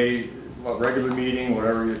whatever day, a regular meeting,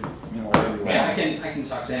 whatever you know, whatever you Yeah, want. I can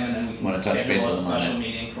talk to him and then we Wanna can touch base schedule a with him on special it.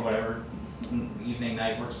 meeting for whatever evening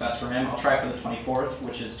night works best for him. I'll try for the 24th,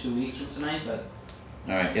 which is 2 weeks from tonight, but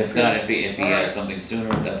alright, if not, if he Alright. has something sooner,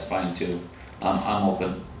 that's fine too. I'm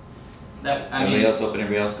open. that, I Everybody mean, else open,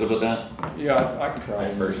 everybody else good with that? Yeah, I could try. I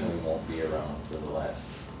personally won't be around for the last.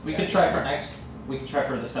 we could try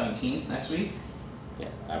for the 17th next week. Yeah,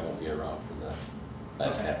 I won't be around for the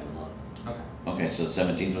last Okay. half of the month. Okay, so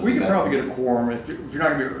 17th will We be could better. probably get a quorum if you're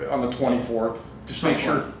not gonna be on the 24th, just make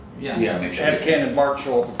sure, 24th. Yeah. Yeah, make sure. have Ken and Mark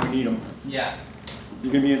show up if we need them. Yeah.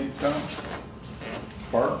 You gonna be in town?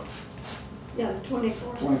 Bart, Yeah, the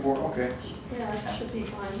 24th. 24, okay. Yeah, it should be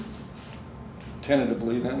fine.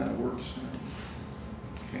 Tentatively, then that works.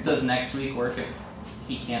 Does next week work if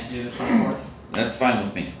he can't do the 24th? That's fine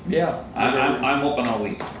with me. Yeah. I'm open all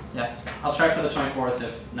week, Yeah, I'll try for the 24th.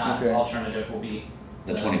 If not, Okay. alternative will be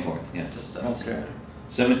the 24th, it's yes. the 17th. Okay.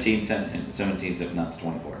 17th and 17th if not the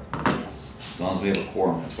 24th. Yes. As long as we have a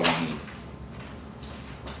quorum, that's what I need.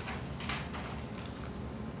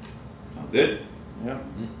 Sound good? Yeah.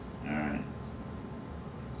 Alright.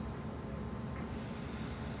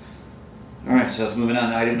 Alright, so let's moving on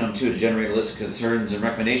to item number 2, to generate a list of concerns and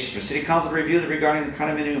recommendations for city council to review regarding the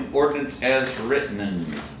condominium ordinance as written. In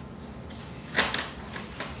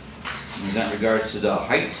that regards to the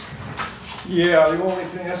height, Yeah,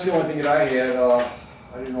 that's the only thing that I had, I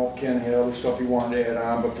didn't know if Ken had other stuff he wanted to add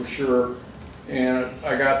on, but for sure. And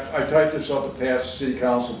I typed this up to pass the city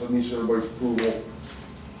council, but needs everybody's approval.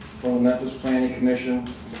 from the Memphis Planning Commission,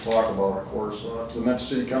 we'll talk about, of course, to the Memphis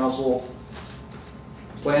City Council.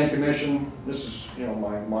 Planning Commission, this is, you know,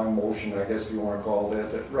 my motion, I guess if you want to call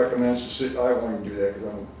it that recommends the city, I won't even do that because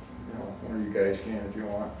I'm, you know, one of you guys can if you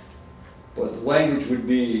want. But the language would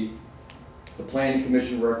be, the Planning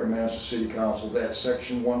Commission recommends to City Council that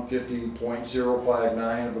section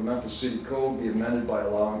 150.059 of the Memphis City Code be amended by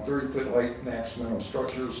allowing 30-foot height maximum of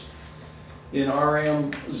structures in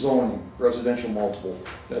RM zoning, residential multiple.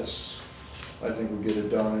 That's, I think we get it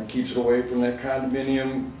done. It keeps it away from that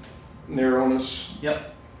condominium narrowness. Yep.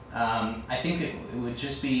 I think it would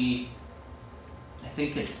just be, I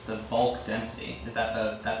think it's the bulk density. Is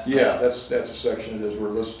that that's the, Yeah, that's a section it is,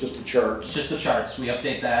 where that's just the charts. just the charts. We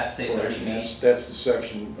update that, say 30 And feet. that's the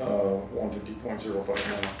section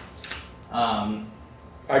 150.059. Um,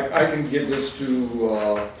 I can give this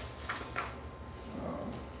to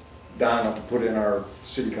Donna to put in our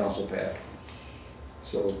city council pack.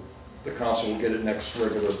 So the council will get it next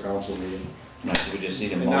regular council meeting. Right, so we just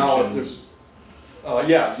need a And now, if motion, there's,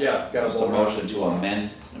 yeah, got a just a vote on motion it. to amend.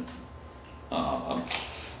 Let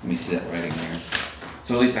me see that writing there.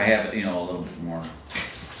 So at least I have, you know, a little bit more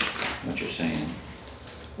what you're saying.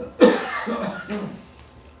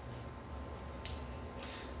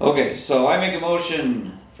 Okay, so I make a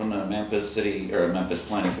motion from the Memphis City, or Memphis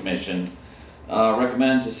Planning Commission,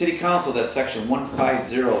 recommend to City Council that section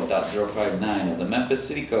 150.059 of the Memphis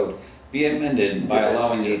City Code be amended by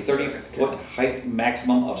allowing a 30-foot height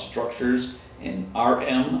maximum of structures in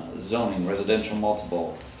RM zoning residential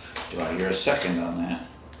multiple. Do I hear a second on that?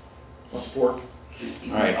 I'll support.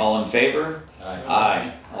 All right, all in favor? Aye.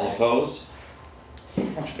 Aye. All opposed? Why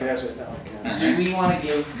don't you pass it now again? do we want to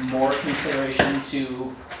give more consideration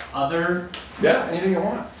to other? Yeah, anything you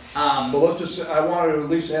want. But let's just, I wanted to at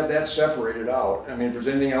least have that separated out. I mean, if there's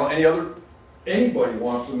anything else, anybody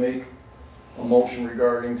wants to make a motion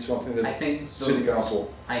regarding something I that think city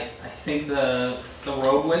council. I think the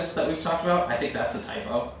road widths that we've talked about, I think that's a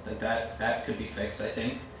typo. That could be fixed. I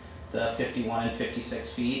think the 51 and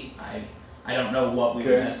 56 feet. I don't know what we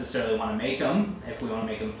would Okay. necessarily want to make them. If we want to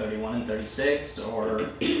make them 31 and 36 or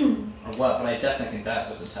what. But I definitely think that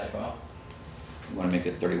was a typo. You wanna make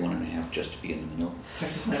it 31 and a half just to be in the middle?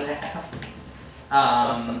 31 and a half.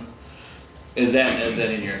 Is that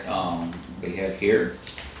in your, we have here?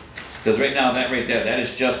 Because right now, that right there, that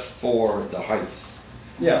is just for the height.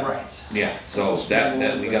 Yeah. Right. Yeah, so This is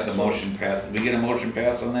that, we got the small. motion passed, did we get a motion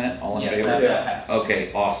passed on that, all in Yes, favor? that passed.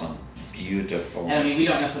 Okay, awesome, beautiful. And I mean, we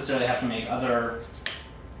don't necessarily have to make other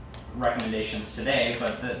recommendations today,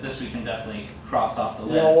 but this we can definitely cross off the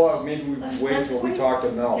You list. know what, maybe we can wait Let's till we wait. talk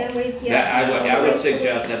to Mel. Can we, That, yeah. I would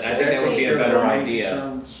suggest that, I think that would be a better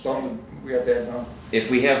idea. Something, we got that done. If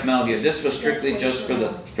we have Mel here, this was strictly Let's wait just for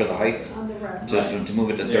for the height, On the rest. to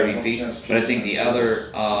move it to Yeah, 30 makes feet. sense. But I think the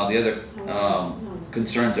other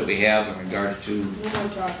concerns that we have in regard to No more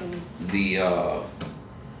talking. the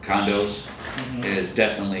condos Mhm. is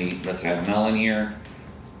definitely, let's have Mel in here,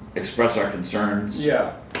 express our concerns.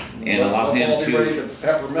 Yeah. And allow him Let's all be ready to,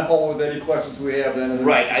 pepper Mel with any questions we have then. and then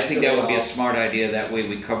right, I think that would be a just smart idea, that way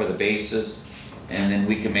we cover the bases, and then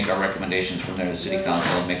we can make our recommendations from there to city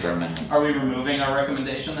council and make our amendments. Are we removing our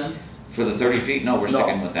recommendation then? For the 30 feet, no, we're No.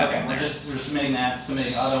 sticking with that Okay, one we're there. just submitting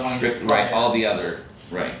other ones. Strict, right, prior. all the other,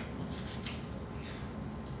 right.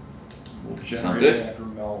 We'll Sound generate good? it after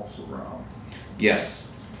Mel's around. Yes.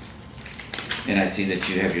 And I see that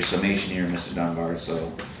you have your summation here, Mr. Dunbar,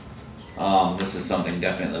 so, this is something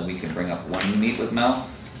definitely we can bring up when you meet with Mel,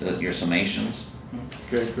 your summations,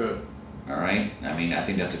 Okay, good. all right? I mean, I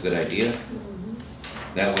think that's a good idea.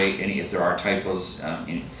 That way, if there are typos,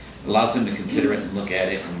 it allows them to consider it and look at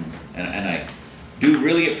it, and I do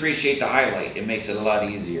really appreciate the highlight, it makes it a lot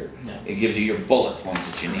easier. Yeah. It gives you your bullet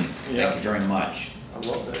points that you need, Yeah. thank you very much. I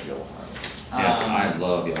love that yellow highlight. Yes, Um, I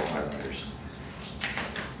love yellow highlighters.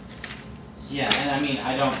 Yeah, and I mean,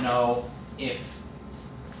 I don't know if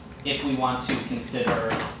we want to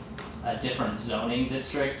consider a different zoning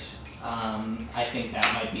district. I think that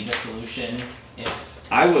might be the solution if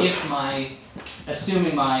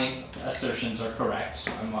assuming my assertions are correct.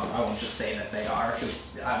 I won't just say that they are,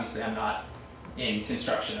 because obviously I'm not in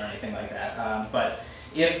construction or anything like that. But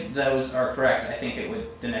if those are correct, I think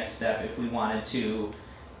the next step, if we wanted to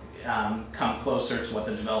come closer to what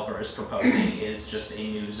the developer is proposing, is just a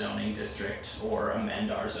new zoning district or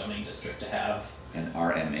amend our zoning district to have An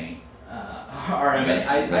RMA,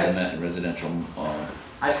 residential,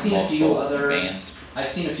 I've seen a few multiple other. advanced. I've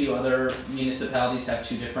seen a few other municipalities have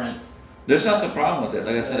two different There's nothing problem with it,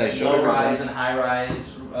 like I said, I showed low rise everybody. and high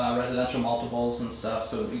rise residential multiples and stuff.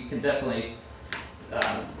 So we can definitely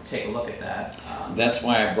take a look at that. That's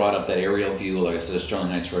why I brought up that aerial view, like I said, of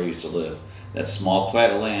Sterling Heights where I used to live. That small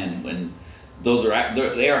plat of land, when those are,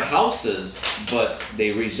 they are houses, but they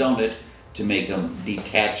rezoned it to make them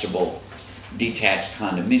detached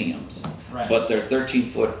condominiums. Right. But they're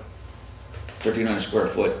 1,300 square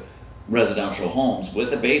foot residential homes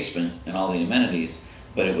with a basement and all the amenities,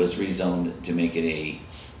 but it was rezoned to make it a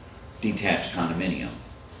detached condominium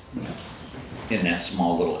in that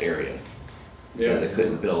small little area. Because they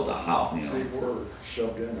couldn't build a house, you They know. were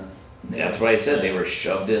shoved in there. That's what I said, they were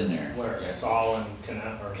shoved in there. Where Saul and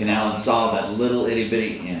Canal, or Canal and Saw, that little itty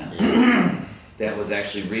bitty, yeah. That was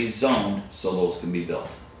actually rezoned so those can be built.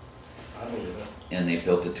 I believe it. And they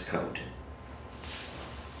built it to code.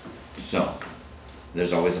 So,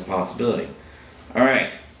 there's always a possibility. Alright,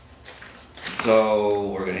 so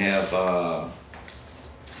we're gonna have, go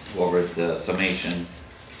over the summation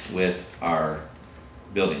with our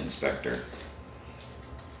building inspector.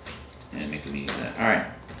 And make a meeting of that, alright.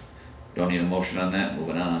 Don't need a motion on that,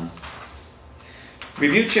 moving on.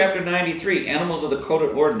 Review chapter 93, animals of the code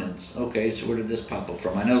of ordinance. Okay, so where did this pop up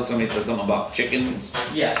from? I know somebody said something about chickens.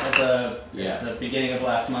 Yes, at Yeah. the beginning of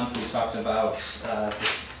last month, we talked about the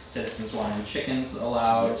citizens wanting chickens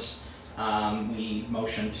allowed. We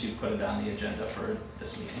motioned to put it on the agenda for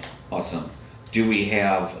this meeting. Awesome. Do we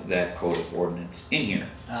have that code of ordinance in here?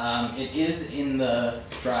 It is in the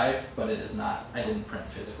drive, but it is not, I didn't print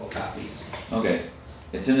physical copies. Okay,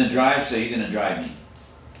 it's in the drive, so you're gonna drive me.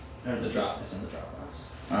 Or the drop, it's in the Dropbox.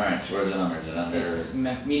 Alright, so where's the number? Is it under? It's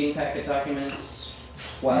meeting packet documents,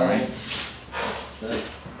 12. Alright. That's the,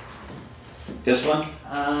 This one?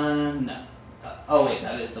 no. Oh wait,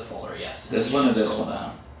 that is the folder, yes. This You one or should this scroll one?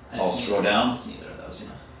 down. Oh, It's scroll neither- down? It's neither of those, you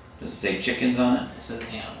know. Does it say chickens on it? It says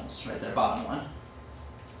animals, right there, bottom one.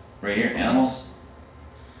 Right here, animals?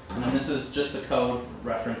 And then this is just the code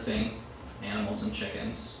referencing animals and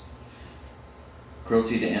chickens.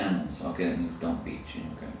 Cruelty to animals. Okay, that means don't beat you,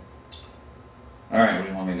 okay. Alright, where do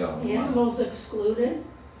you want me to go? Where do you want- Animals excluded?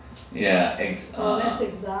 Yeah, Oh, that's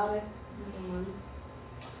exotic. Never mind.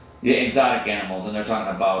 yeah, exotic animals, and they're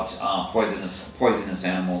talking about poisonous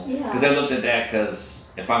animals. Yeah. Because I looked at that, because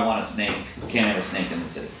if I want a snake, can't have a snake in the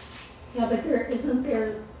city. Yeah, but isn't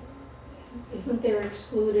there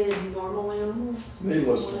excluded normal animals? They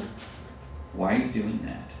listed. Why are you doing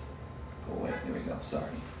that? Oh wait, here we go,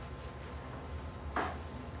 sorry.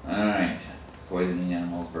 Alright, poisoning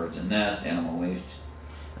animals, birds and nest, animal waste.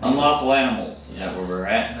 Unlawful animals, is that where we're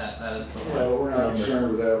at? That is the Yeah, one. but we're not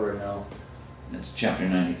concerned with that right now. That's chapter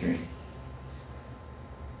 93.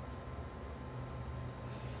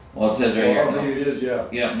 Well, it says right here, Well, no, maybe it is, yeah.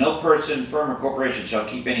 yeah, no person, firm, or corporation shall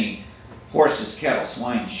keep any horses, cattle,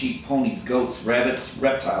 swine, sheep, ponies, goats, rabbits,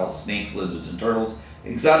 reptiles, snakes, lizards, and turtles,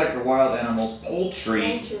 exotic or wild animals,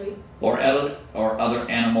 poultry, Poultry. or other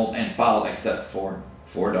animals and fowl except for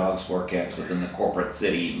 4 dogs, 4 cats within the corporate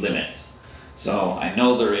city limits. So I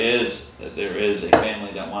know there is a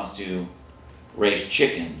family that wants to raise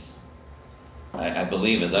chickens. I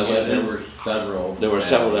believe, is that what Yeah, it there is? were several. There were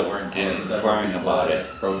several that were Yeah, several inquiring people about that it.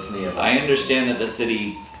 approached me about I understand that the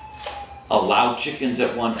city allowed chickens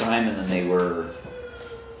at one time and then they were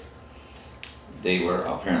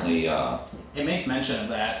apparently, It makes mention of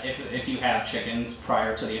that. If you have chickens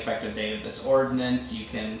prior to the effective date of this ordinance, you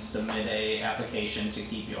can submit a application to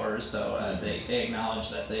keep yours. So they acknowledge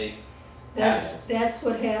that they have it. That's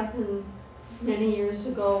what happened many years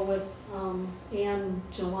ago with Ann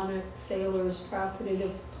Jelenic Sailor's property, the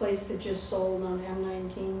place that just sold on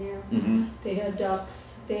M19 there. mhm. They had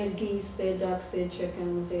ducks, they had geese, they had ducks, they had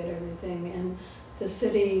chickens, they had everything. And the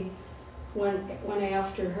city went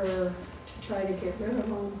after her to try to get rid of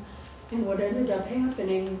them. And what ended up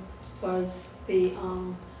happening was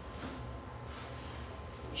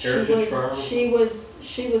Heritage Farm? she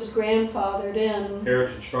was grandfathered in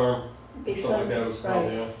Heritage Farm, something like that because, was called,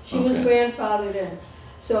 right, yeah. she was Okay. grandfathered in.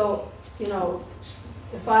 So, you know,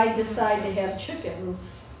 if I decide to have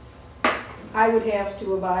chickens, I would have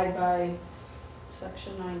to abide by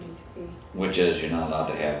section 93. Which is you're not allowed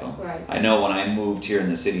to have them. Right. I know when I moved here in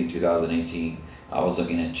the city in 2018, I was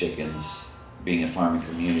looking at chickens, being a farming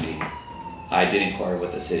community. I did inquire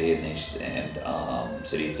with the city and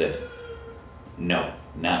city said, no,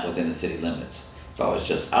 not within the city limits. If I was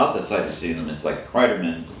just outside the city limits like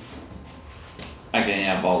Kreiderman's, I can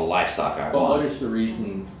have all the livestock I But what want. is the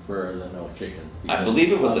reasoning for the no chickens? I Because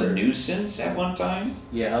believe it was a other- nuisance at one time,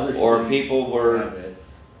 Yeah, other or cities people were have it.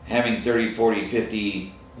 having 30, 40,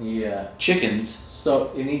 50 Yeah, chickens.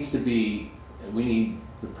 so it needs to be, we need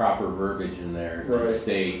the proper verbiage in there to Right.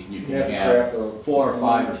 state you You can have to have craft a. 4 or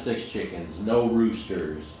 5 or 6 chickens, no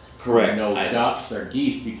roosters. Correct. No I- ducks or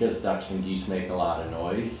geese, because ducks and geese make a lot of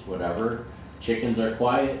noise, whatever. Chickens are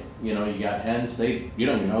quiet, you know, you got hens, you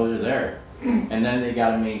don't even know they're there. And then they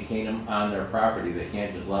gotta maintain them on their property, they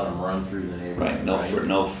can't just let them run through the neighborhood. Right, No I'm free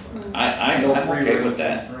okay range. with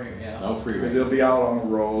that. Yeah. No free Because range. they'll be out on the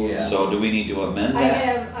road. Yeah. So do we need to amend I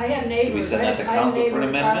that? have neighbors, send that to I have council for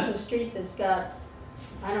an neighbor across amendment? the street that's got,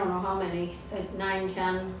 I don't know how many, like 9,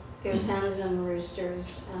 10, there's Mm-hmm. hens and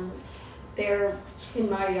roosters, and they're in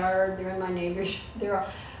my yard, they're in my neighbor's, they're all,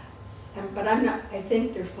 but I'm not, I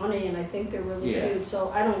think they're funny and I think they're really Yeah. cute,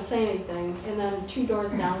 so I don't say anything. And then 2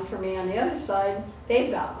 doors down from me on the other side,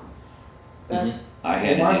 they've got them. But Mhm. I Well,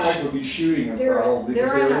 had my an issue. wife would be shooting them They're- probably because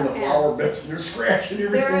they're they're in in the a flower beds and they're scratching They're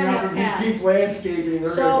everything in up. a If pen. you keep landscaping, they're gonna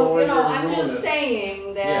So, go in there I'm and ruin just it.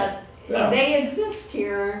 saying that Yeah. they exist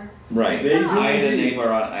here. Right, They do I had a indeed. neighbor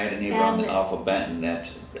on And- off of Benton that,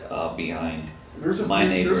 behind, There's a my few-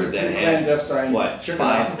 neighbor there's a that few had, clandestine what, chicken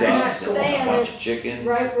 5 operations I'm not ducks, going a saying on. bunch of it's chickens.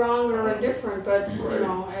 right, wrong, or indifferent, but, you Right.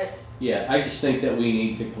 know, Yeah, I just think that we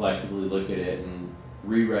need to collectively look at it and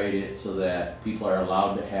rewrite it so that people are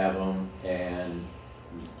allowed to have them and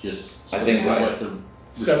just. I so think they know what- what the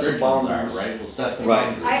Set some restrictions are, boundaries. right? We'll set the Right,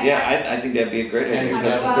 boundaries. yeah, I think that'd be a great idea, And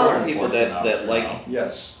because have there a are people that like,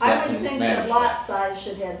 Yes. I That would can think manage that that. lot size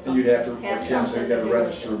should have So some, you'd have to, have again, so something you to gotta do with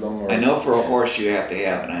register this. them or. I know for a Yeah. horse you have to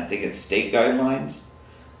have, and I think it's state guidelines,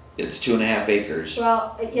 it's 2.5 acres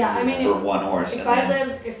Well, yeah, I mean, for one horse. if and I then-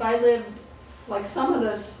 live, like some of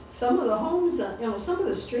the homes, you know, some of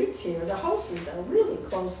the streets here, the houses are really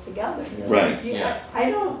close together. Right, Yeah.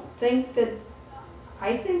 I don't think that,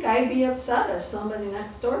 I think I'd be upset if somebody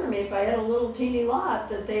next door to me, if I had a little teeny lot,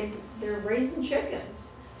 that they're raising chickens.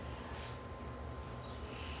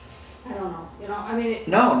 I don't know, you know, I mean.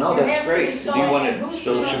 no, there that's has to be great, do so- you and wanna, who's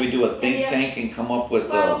so gonna- should we do a think and yeah. tank and come up with,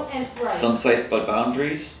 Well, and, right. some site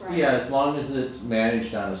boundaries? Right. Yeah, as long as it's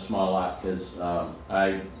managed on a small lot, because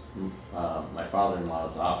my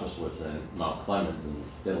father-in-law's office was in Mount Clemens and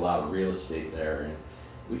did a lot of real estate there, and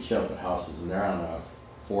we'd show up at houses and they're on a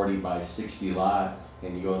 40 by 60 lot,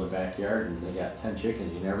 and you go in the backyard and they got 10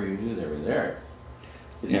 chickens, you never even knew they were there.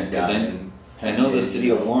 They Yeah, just 'cause got I- in I know the pen city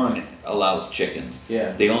cages. of Warren allows chickens,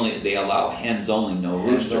 Yeah. they allow hens only, no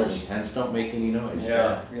Hens only. roosters. Hens don't make any noise.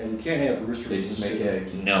 Yeah, yeah, you can't have roosters. They in the just make city.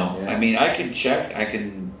 eggs. No, Yeah. I mean, I can check, I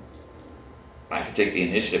can take the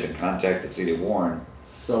initiative and contact the city of Warren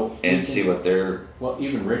So. we and can- see what their, Well,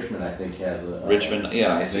 even Richmond, I think, has a. Richmond,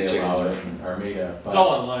 yeah, I see they allow chickens. it, in Richmond. Armada. It's all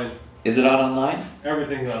online, Is it out online?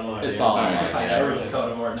 everything's online. It's yeah. all Alright. online. Find yeah. everyone's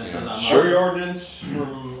code of ordinances Yeah. online. Every ordinance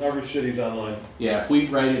from every city's online. Yeah, if we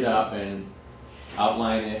write it up and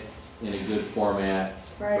outline it in a good format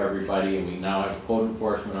for Right. everybody, and we now have a code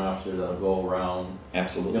enforcement officer that'll go around, we're gonna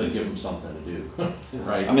Absolutely. give them something to do,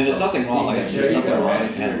 right? I mean, there's So, nothing wrong, like, yeah, there's you nothing gotta wrong manage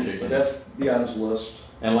with your hens. chickens. But that's, be on his list.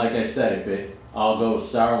 And like I said, if it all goes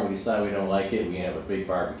sour and we decide we don't like it, we can have a big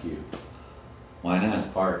barbecue Why in not? the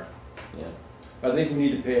park, yeah. I think we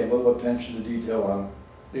need to pay a little attention to detail on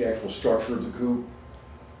the actual structure of the coop.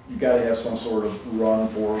 You gotta have some sort of run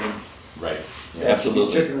for them. Right. It Yeah, has to be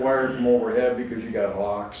Absolutely. Chicken wired from overhead because you got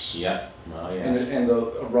hawks. yeah, oh, And, yeah, and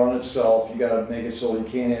the run itself, you gotta make it so you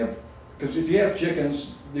can't have, because if you have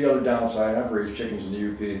chickens, the other downside, I've raised chickens in the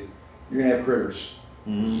UP, you're gonna have critters.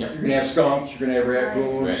 Mhm. yep, You're gonna have skunks, you're gonna have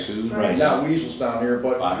raccoons. raccoons, Right. Not weasels down here,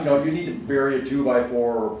 but, you know, you need to bury a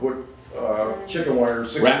 2x4 or put, chicken wire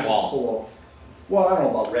 6 Rat inches wall. below. Well, I don't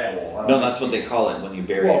know about rat wall. I don't No, know. that's what they call it when you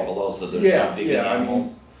bury Well, it below, so there's yeah, no digging yeah, I mean,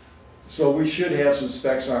 animals. So we should have some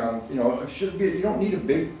specs on, you know, it should be, you don't need a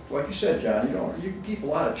big, like you said, John, you can keep a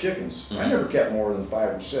lot of chickens. I Mhm. never kept more than 5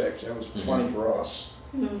 or 6, that was plenty for us.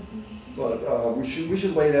 Mhm. But, we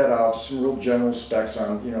should lay that out, some real general specs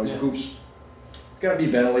on, you know, Yeah. coops, gotta be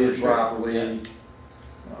ventilated For sure, properly, yeah.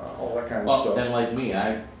 all that kind of well, stuff. and like me,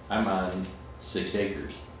 I'm on 6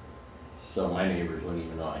 acres, so my neighbors wouldn't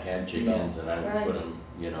even know I had chickens, and I would Right. put them,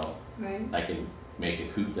 you know, Right. I can make a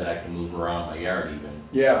coop that I can move around my yard even,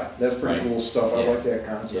 Yeah, that's pretty Right. cool stuff, I Yeah. like that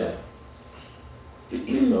yeah. concept.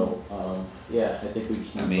 So, yeah, I think we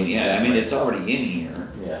just. I mean, yeah, I mean, it's already in here.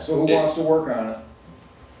 Yeah, So who wants to work on it?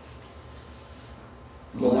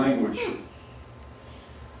 The language.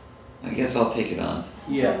 I guess I'll take it on.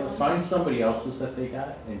 yeah, but find somebody else's that they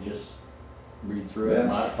got and just read through it, Yeah.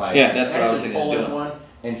 modify it. Yeah, that's what I was Actually thinking of pull in doing. one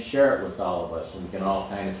and share it with all of us, and we can all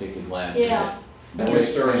kind of take a glance. at Yeah. it. That Okay, way-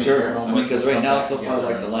 sure, Sure, I homework mean, because right come now, back so far, together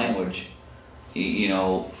like the and- language, you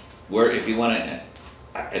know, where, if you wanna,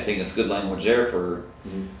 I think it's good language there for,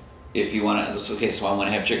 Mhm. if you wanna, it's okay, so I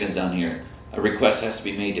wanna have chickens down here. A request has to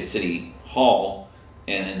be made to city hall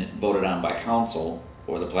and voted on by council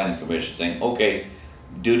or the planning commission saying, okay,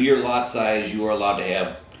 due to your lot size, you are allowed to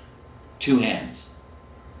have 2 hens.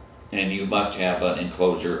 and you must have an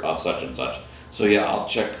enclosure of such and such. So yeah, I'll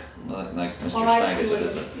check, like Mr. Oh, I Snyder see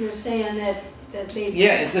said. what you're saying, that they.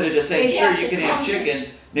 Yeah, instead of just saying, They sure, have you to can have come to- chickens,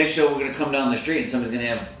 next show we're gonna come down the street and somebody's gonna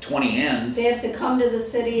have 20 hens. They have to come to the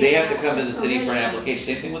city. They and have to ask come to the city for an permission. application,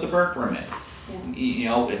 same thing with a burn permit. Yeah. You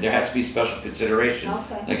know, there has to be special consideration.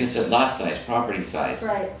 Okay. Like I said, lot size, property size.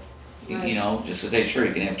 Right, You know, just to say, sure,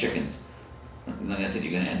 you can have chickens. And like I said,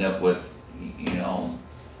 you're gonna end up with, you know,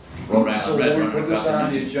 Rhode So Island Red will we running put this across the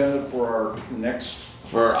on the country. agenda for our next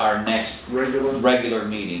For our next regular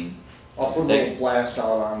meeting. I'll put a They- little blast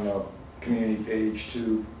out on the community page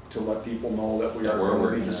to let people know that we That are we're going to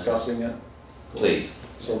working be on it. discussing it. Please.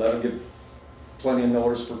 So that'll give plenty of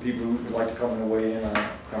notice for people who would like to come and weigh in on it,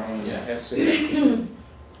 come and Yeah. have say.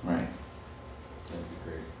 Right. That'd be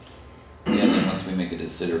great. Yeah, and then once we make a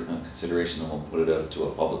consideration, then we'll put it up to a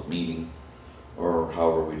public meeting, or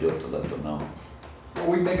however we do it to let them know. Well,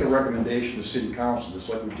 we make a recommendation to city council, just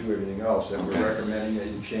like we do everything else, that Okay. we're recommending that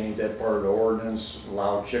you change that part of the ordinance,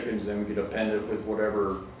 allow chickens, then we could append it with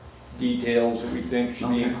whatever details that we think should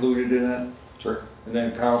be Okay. included in it. Sure. And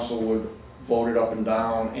then council would vote it up and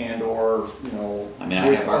down and or, you know. I mean, I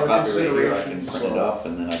with have our other copy right here, I can considerations, print it so- up,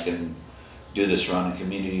 and then I can do the surrounding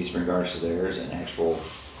communities in regards to theirs, and actual,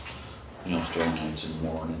 you know, strong points and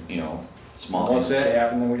more, and, you know, small. Once that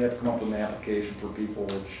happened, then we'd have to come up with an application for people,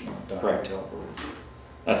 which, you know, Don Correct. would help with.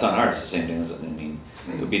 That's not hard, it's the same thing as, I mean,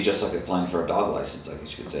 it would be just like applying for a dog license, I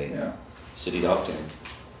guess you could say, Yeah, city dog tag.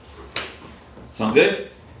 Sound good?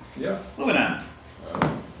 yeah. Moving on.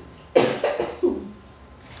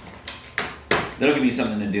 That'll give me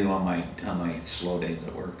something to do on my slow days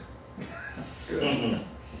at work. Good. Wish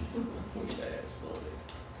I had slowly.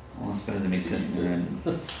 Well, it's better than me sitting there and,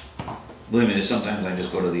 believe me, there's sometimes I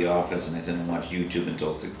just go to the office and I sit and watch YouTube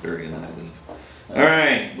until 6:30 and then I leave. All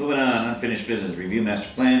right, moving on, unfinished business, review master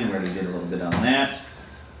plan, we already did a little bit on that.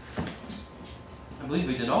 I believe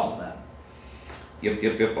we did all of that.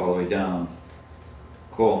 Yep, all the way down.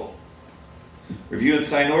 Cool. Review and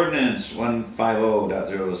sign ordinance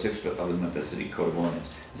 150.06 of the Memphis City Code of Ordinance.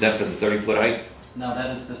 Is that for the 30-foot height? No,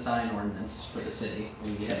 that is the sign ordinance for the city.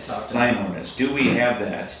 We had talked Sign about. ordinance, do we have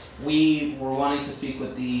that? We were wanting to speak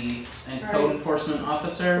with the Right. code enforcement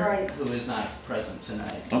officer, Right. who is not present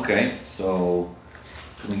tonight. Okay, so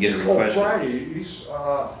can we get a Well, request? Friday,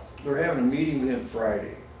 they're having a meeting with him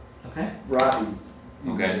Friday. Okay. Robbie.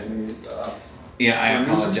 Okay. I mean, Yeah, I For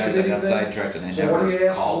nuisance apologize, I got committee thing? sidetracked and I So what do you never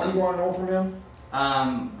ask, called what do him. you wanna know from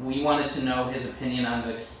him? We wanted to know his opinion on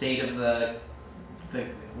the state of the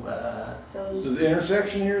those, The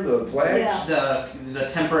intersection here, the flags? Yeah. the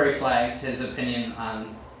temporary flags. His opinion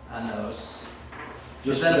on those.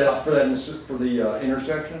 Just Is that for the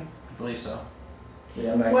intersection? I believe so.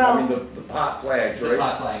 Yeah, and I Well- mean, the pot flags, The right?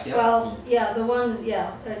 hot flags. Yep. well, yeah, the ones,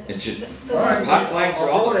 yeah. It should, The All right. ones- hot flags are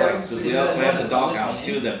all the I'll flags, because we also have the doghouse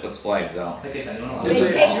Yeah. too that puts flags out. Like I said, I don't know. They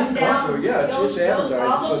It's a- take you them can down. come to it, Yeah, it's Those- all advertised,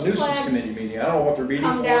 those it's a nuisance flags committee meeting, I don't know what they're meeting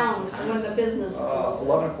for. Come down when the business closes.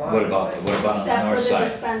 11 o'clock. What about on the Except for north the side?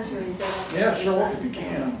 dispensaries, they don't. Yeah, put sure, signs if you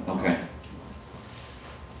down. can. Okay,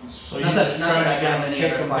 So Not you that- just not that trying I to get have them any to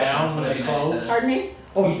take other them questions, down when but they it'd be nice close? to- Pardon me?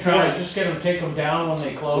 Oh, You try to just get them to take them down when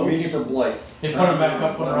they So close? meeting for Blight. They put them back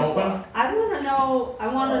up when they're open? I wanna know, I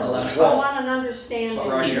 11 wanna, I o'clock. want an understanding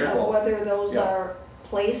Friday or of 12. whether those Yeah. are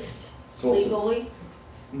placed So it's a legally.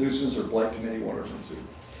 nuisance or Blight committee, one of them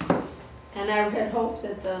two. And I had hoped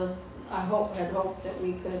that had hoped that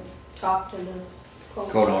we could talk to this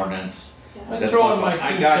code ordinance. Yeah. Let's That's throw in fine. my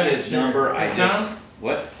I 2 got cents his here. number, I just, Tom,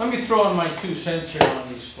 what? let me throw in my 2 cents here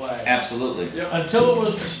on these flags. Absolutely. Until it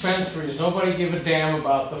was dispensaries, nobody gave a damn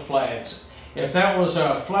about the flags. If that was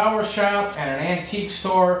a flower shop and an antique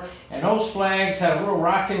store, and those flags had a little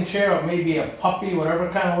rocking chair or maybe a puppy, whatever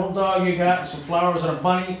kind of little dog you got, and some flowers and a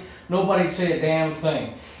bunny, nobody'd say a damn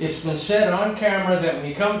thing. It's been said on camera that when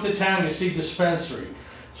you come to town, you see dispensary.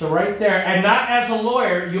 So right there, and not as a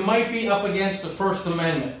lawyer, you might be up against the First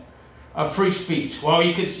Amendment of free speech. Well,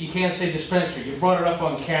 you can't say dispensary. You brought it up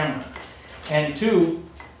on camera. And 2,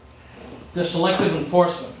 the selective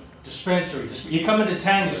enforcement, dispensary. You come into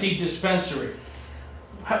town, you see dispensary.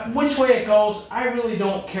 Which way it goes, I really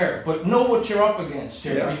don't care, but know what you're up against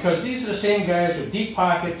here, Yeah. because these are the same guys with deep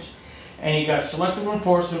pockets, and you got selective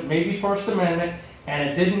enforcement, maybe First Amendment, and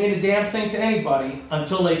it didn't mean a damn thing to anybody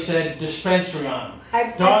until they said dispensary on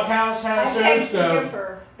them. Doghouse I has beg theirs, to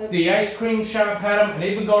differ. the ice cream shop had them, and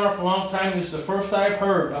they've been going on for a long time. This is the first I've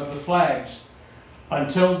heard of the flags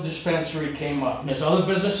until dispensary came up. And there's other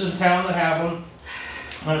businesses in town that have them,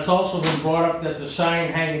 and it's also been brought up that the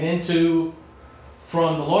sign hanging into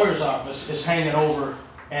from the lawyer's office is hanging over,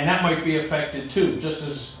 and that might be affected too, just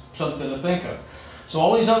as something to think of. So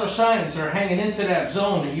all these other signs that are hanging into that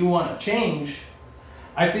zone that you wanna change,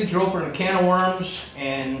 I think you're opening a can of worms,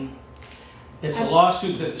 and it's a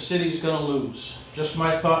lawsuit that the city's gonna lose. Just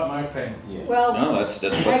my thought, my opinion. Yeah. Well, No, that's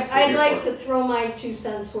what. I'd like to throw my 2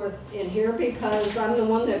 cents worth in here because I'm the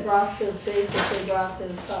one that basically brought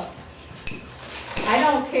this up. I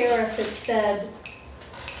don't care if it said,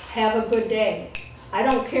 have a good day. I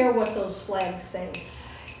don't care what those flags say.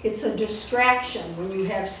 It's a distraction when you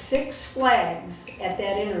have 6 flags at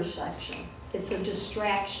that intersection. It's a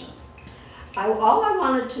distraction. All I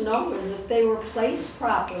wanted to know is if they were placed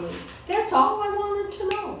properly. That's all I wanted to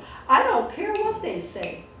know. I don't care what they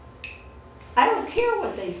say. I don't care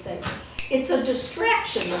what they say. It's a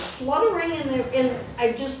distraction. The fluttering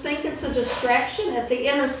I just think it's a distraction at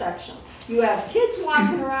the intersection. You have kids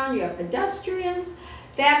walking around, you have pedestrians.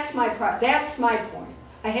 That's my point.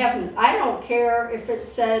 I don't care if it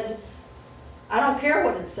said, I don't care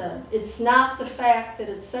what it said. It's not the fact that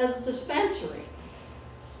it says dispensary.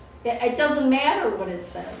 It doesn't matter what it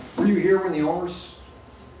says. Were you here when the owners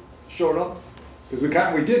showed up?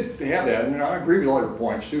 Because we did have that, and I agree with all your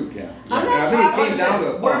points too, Ken. I'm not I think it came talking- down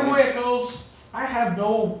to, Whatever way it goes, I have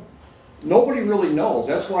no, nobody really knows,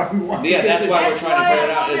 that's why we want. Yeah, that's why we're That's trying to why figure I it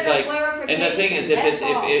out. wanted It's a like, and the thing is,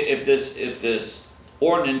 clarification, if this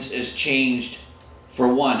ordinance is changed for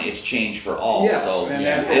one, it's changed for all. Yes, So and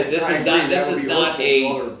yeah. that- this I is agree, not that would be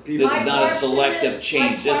hurtful to other people. this is My not a question selective is-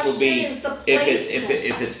 change. my This will be question is the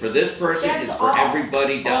if it's for this person, That's it's for all.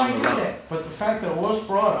 everybody I down the get road. it. But the fact that it was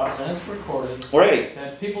brought up and it's recorded, Right.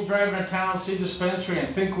 that people driving in town see dispensary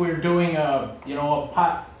and think we're doing a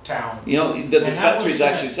pot town. You know, the And that was dispensaries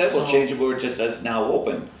said, actually said we'll so- change it where it just says now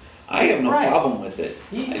open. I have no Right. problem with it.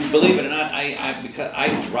 Believe it or not, because I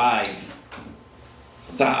drive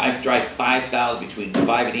 5,000, between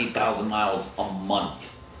 5 and 8,000 miles a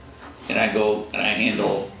month. And I go and I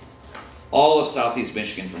handle all of Southeast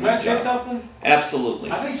Michigan from Can I my say job. something?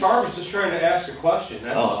 Absolutely. I think Barb was just trying to ask a question,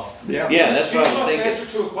 that's Oh. all. Yeah. Yeah, that's She what I just was wants an thinking.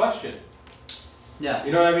 answer to a question, Yeah.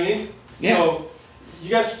 you know what I mean? Yeah. So, you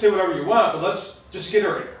guys can say whatever you want, but let's just get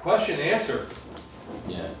her question answered.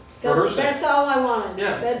 Yeah. For her That's all I wanted.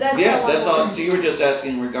 Yeah. Yeah, that's all. wanted. So you were just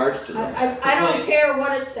asking in regards to that. I don't care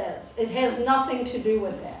what it says. It has nothing to do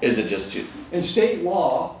with that. Is it just you? In state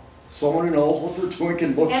law, someone who knows what they're doing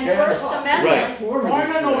can look at And it. First Amendment, Well, I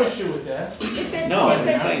got no issue with that.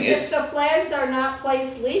 if the flags are not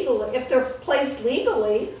placed legally, if they're placed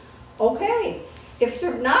legally, okay. If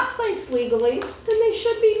they're not placed legally, then they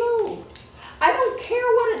should be moved. I don't care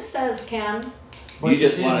what it says, Ken. You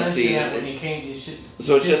just did wanna mention see that it. when you came, you should.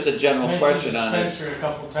 So it's you just a general mentioned question on it. dispensary a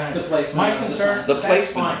couple times. The placement My of the concern, sign. The that's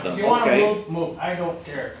placement of fine. them, If you wanna okay. move, I don't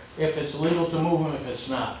care. If it's legal to move them, if it's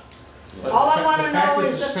not. But All the I fa- wanna the fact know that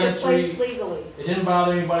is if they're dispensary- placed legally. It didn't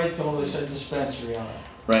bother anybody till they said dispensary on it.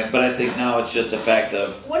 Right, but I think now it's just a fact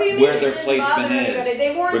of What do you mean where it their didn't bother placement anybody? is.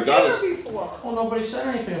 They weren't Regardless. there before. Well, nobody said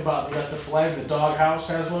anything about it. You got the flag, the dog house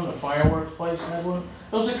has one, the fireworks place had one.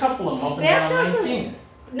 There was a couple of them up and That down doesn't- 19.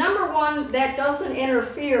 Number one, that doesn't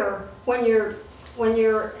interfere when you're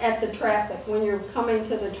at the traffic, when you're coming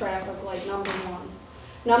to the traffic light, number one.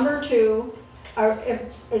 Number two,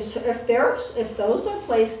 if those are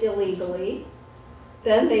placed illegally,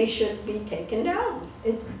 then they should be taken down.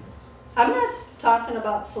 I'm not talking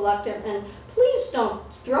about selective, and please don't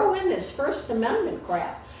throw in this First Amendment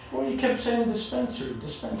crap. Well, you kept saying dispensary,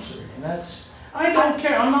 and that's, I don't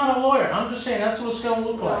care, I'm not a lawyer, I'm just saying that's what it's gonna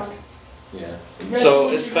look like. Yeah. You guys do So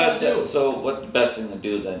what it's you gotta best, do. so what the best thing to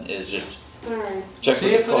do then is just All right. check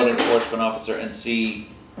See with if the code it- enforcement officer and see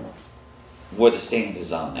where the stand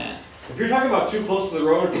is on that. If you're talking about too close to the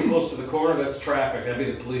road or too close to the corner, that's traffic, that'd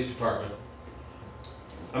be the police department.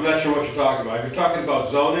 I'm not sure what you're talking about. If you're talking about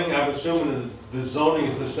zoning, I'm assuming that the zoning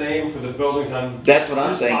is the same for the buildings on That's what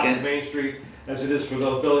I'm this block of thinking. Main Street as it is for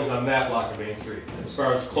those buildings on that block of Main Street. As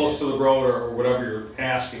far as close to the road or whatever you're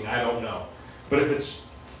asking, I don't know. But if it's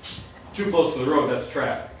too close to the road, that's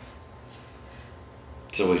traffic.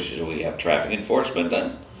 So should we have traffic enforcement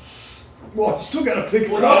then? Well, still gotta figure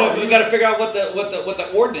it Well, out. We gotta figure out what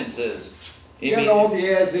the ordinance is. You know what the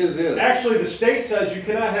as is. Actually, the state says you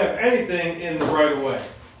cannot have anything in the right of way.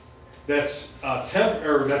 That's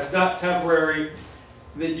that's not temporary.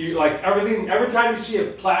 That you, like everything, every time you see a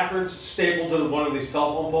placard stapled to one of these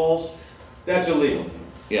telephone poles, that's illegal,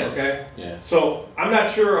 Yes. okay? Yeah. So, I'm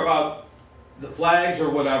not sure about the flags or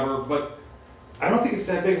whatever, but I don't think it's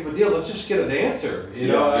that big of a deal. Let's just get an answer, you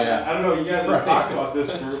know? Yeah. I don't know, you guys have Right. talked about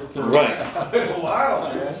this for Right. a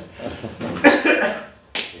while, man. Yeah.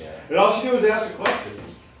 And all she did was ask a question.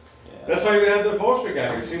 Yeah. That's why you're gonna have the enforcement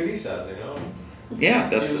guy here, see what he says, you know? Yeah,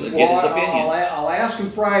 that's, get his Well, opinion. I'll ask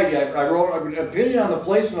him Friday. I wrote an opinion on the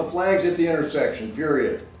placement of flags at the intersection,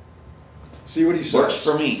 period. See what he says. Works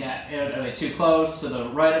for me. Yeah, are they too close to the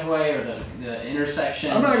right of way or the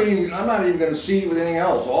intersection? I'm not even gonna see with anything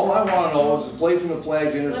else. All I wanna know is the placement of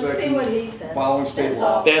flags at the Let's see what intersection he says. following state That's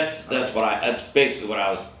law. all. That's basically what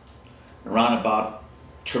I was roundabout,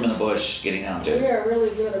 trimming the bush, getting out We to. are really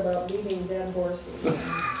good about beating dead horses.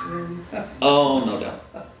 Oh, no doubt.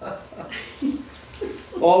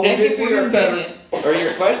 Well, Thank you for we're your getting better. opinion, or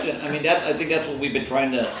your question. I mean, I think that's what we've been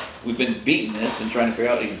beating this and trying to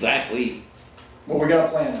figure out exactly, Well, we got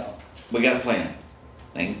a plan now. we got a plan.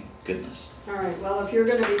 Thank goodness. All right, well, if you're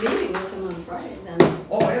gonna be meeting with him on Friday, then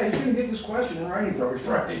Oh, yeah, he's gonna get this question in writing for me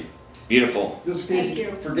Friday. Beautiful. Just in case he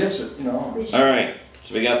Thank you. forgets it, you know. we should. All right,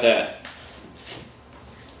 so we got that.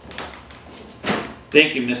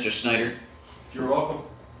 Thank you, Mr. Snyder. You're welcome.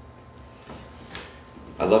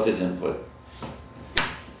 I love his input.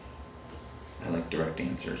 I like direct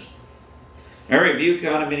answers. All right, review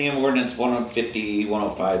condominium ordinance 150,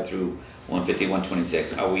 105 through 150,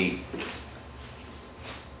 126.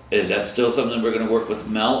 Is that still something we're gonna work with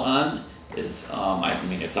Mel on? I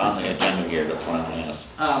mean, it's on the agenda here, that's what I'm gonna ask.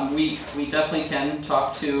 We definitely can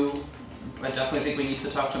talk to, I definitely think we need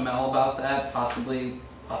to talk to Mel about that, possibly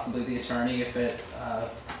the attorney if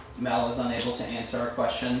Mel is unable to answer our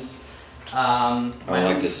questions. I would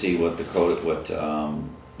like to see what the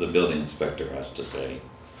building inspector has to say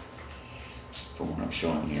from what I'm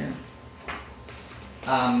showing here.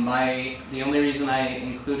 The only reason I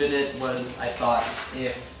included it was I thought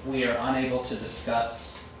if we are unable to discuss,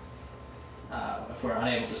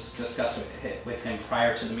 with him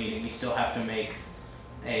prior to the meeting, we still have to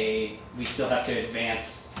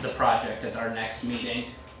advance the project at our next meeting.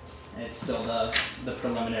 It's still the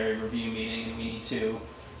preliminary review meeting, and we need to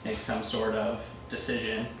make some sort of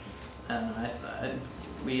decision. And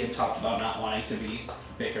we had talked about not wanting to be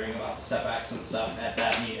bickering about the setbacks and stuff at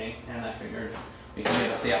that meeting, and I figured we can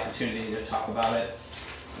give us the opportunity to talk about it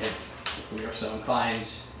if we are so inclined.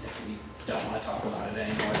 If we don't want to talk about it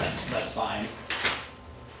anymore, that's fine.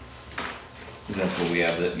 Is that what we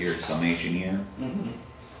have, your summation here? Mm-hmm.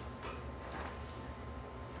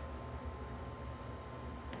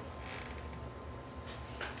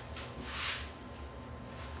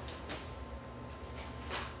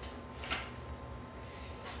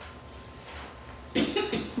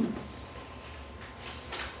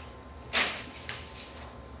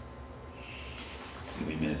 Give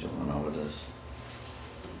me a minute to run over this.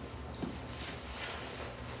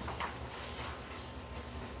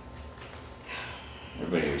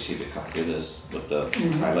 Everybody received a copy of this with the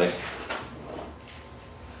highlights?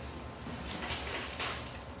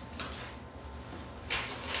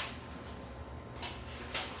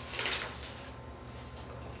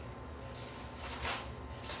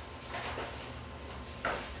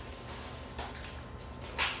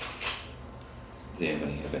 Does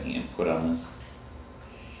anybody have any input on this?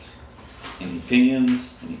 Any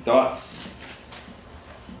opinions, any thoughts?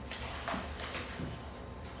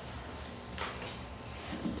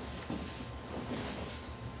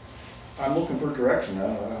 I'm looking for direction. I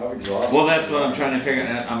don't know how we draw. Well, that's what I'm trying to figure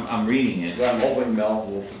out. I'm reading it. I'm hoping Mel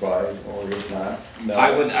will provide, or if not, Mel.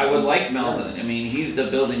 I would like Mel's, I mean, he's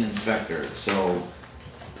the building inspector, so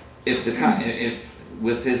if if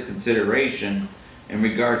with his consideration in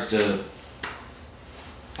regards to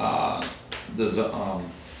the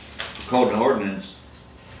code and ordinance,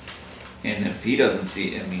 and if he doesn't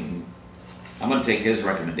see, I mean, I'm gonna take his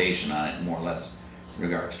recommendation on it more or less in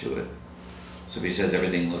regards to it. So if he says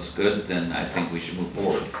everything looks good, then I think we should move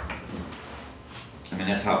forward. I mean,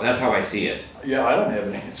 that's how I see it. Yeah, I don't have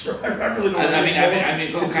an answer. I really don't. I mean,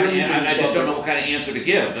 I just don't know what kind of answer to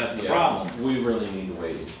give, that's the Yeah, problem. We really need to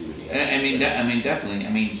wait and see what he has. I mean, definitely, I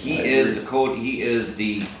mean, he I is agree. the code, he is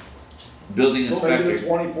the building So maybe the inspector.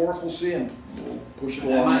 24th, we'll see, and we'll push it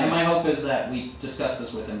And along. my hope is that we discuss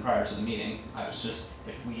this with him prior to the meeting. I was just,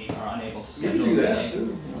 if we are unable to You schedule can a do that,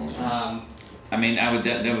 meeting. too. I mean, that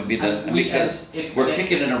would be the, We- because if- we're if-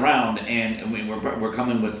 kicking it around and we're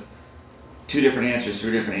coming with 2 different answers,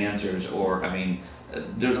 3 different answers, or, I mean,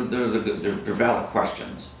 they're valid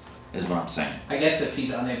questions, is what I'm saying. I guess if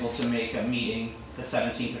he's unable to make a meeting the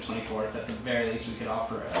 17th or 24th, at the very least, we could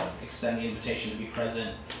extend the invitation to be present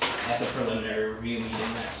at the preliminary review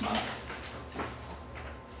meeting next month.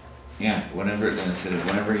 Yeah,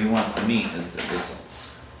 whenever he wants to meet is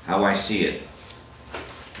how I see it.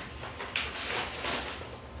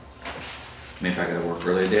 I mean, if I gotta work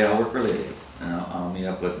early today, I'll work early today, and I'll meet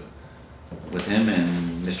up with him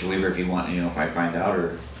and Mr. Weaver if you want, if I find out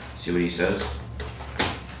or see what he says,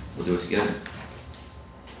 we'll do it together.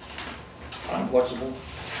 I'm flexible.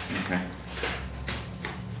 Okay.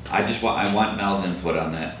 I want Mel's input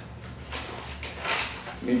on that.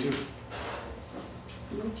 Me too.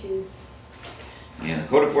 Me too. Yeah, the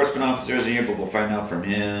code enforcement officer is here, but we'll find out from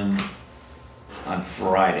him on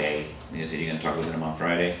Friday. Is he gonna talk with him on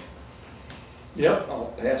Friday? Yep,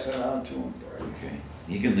 I'll pass that on to him. Okay.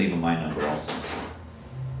 You can leave him my number also.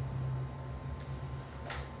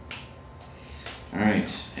 All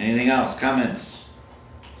right, anything else, comments?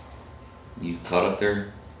 You caught up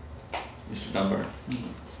there, Mr. Dunbar? Okay.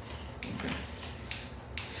 I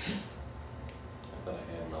thought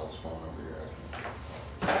I had Mel's phone number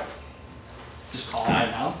here. Just call him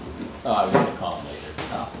right now. Oh, I was gonna call him later,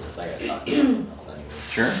 after this, I gotta talk to him else anyway.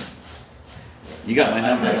 Sure. You got my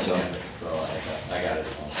number, so So I got his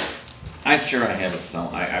phone. I'm sure I have it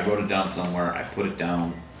I wrote it down somewhere, I put it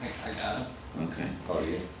down. I got it. Okay. Oh,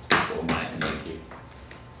 you? Cool, thank you.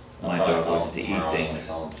 My I'll probably dog call likes to him eat tomorrow when I things.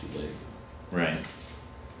 call him too late. Right.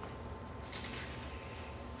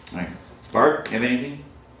 Alright. Bart, have anything?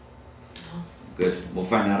 Good. We'll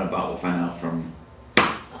find out from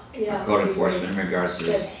Yeah. our code that'd be enforcement in great. regards to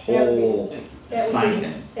this That would be- whole That would sign be,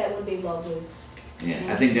 thing. that would be lovely. Yeah,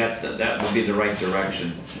 I think that would be the right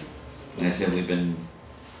direction. Like I said, we've been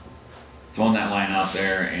throwing that line out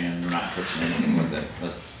there and we're not pushing anything with it.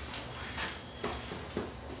 Let's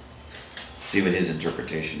see what his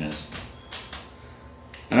interpretation is.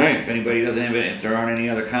 Alright, if anybody doesn't have if there aren't any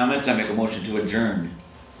other comments, I make a motion to adjourn.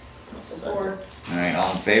 Support. Alright,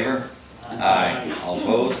 all in favor? Aye. All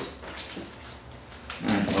opposed?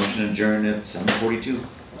 Alright, motion adjourned at 7:42.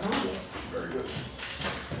 Very good.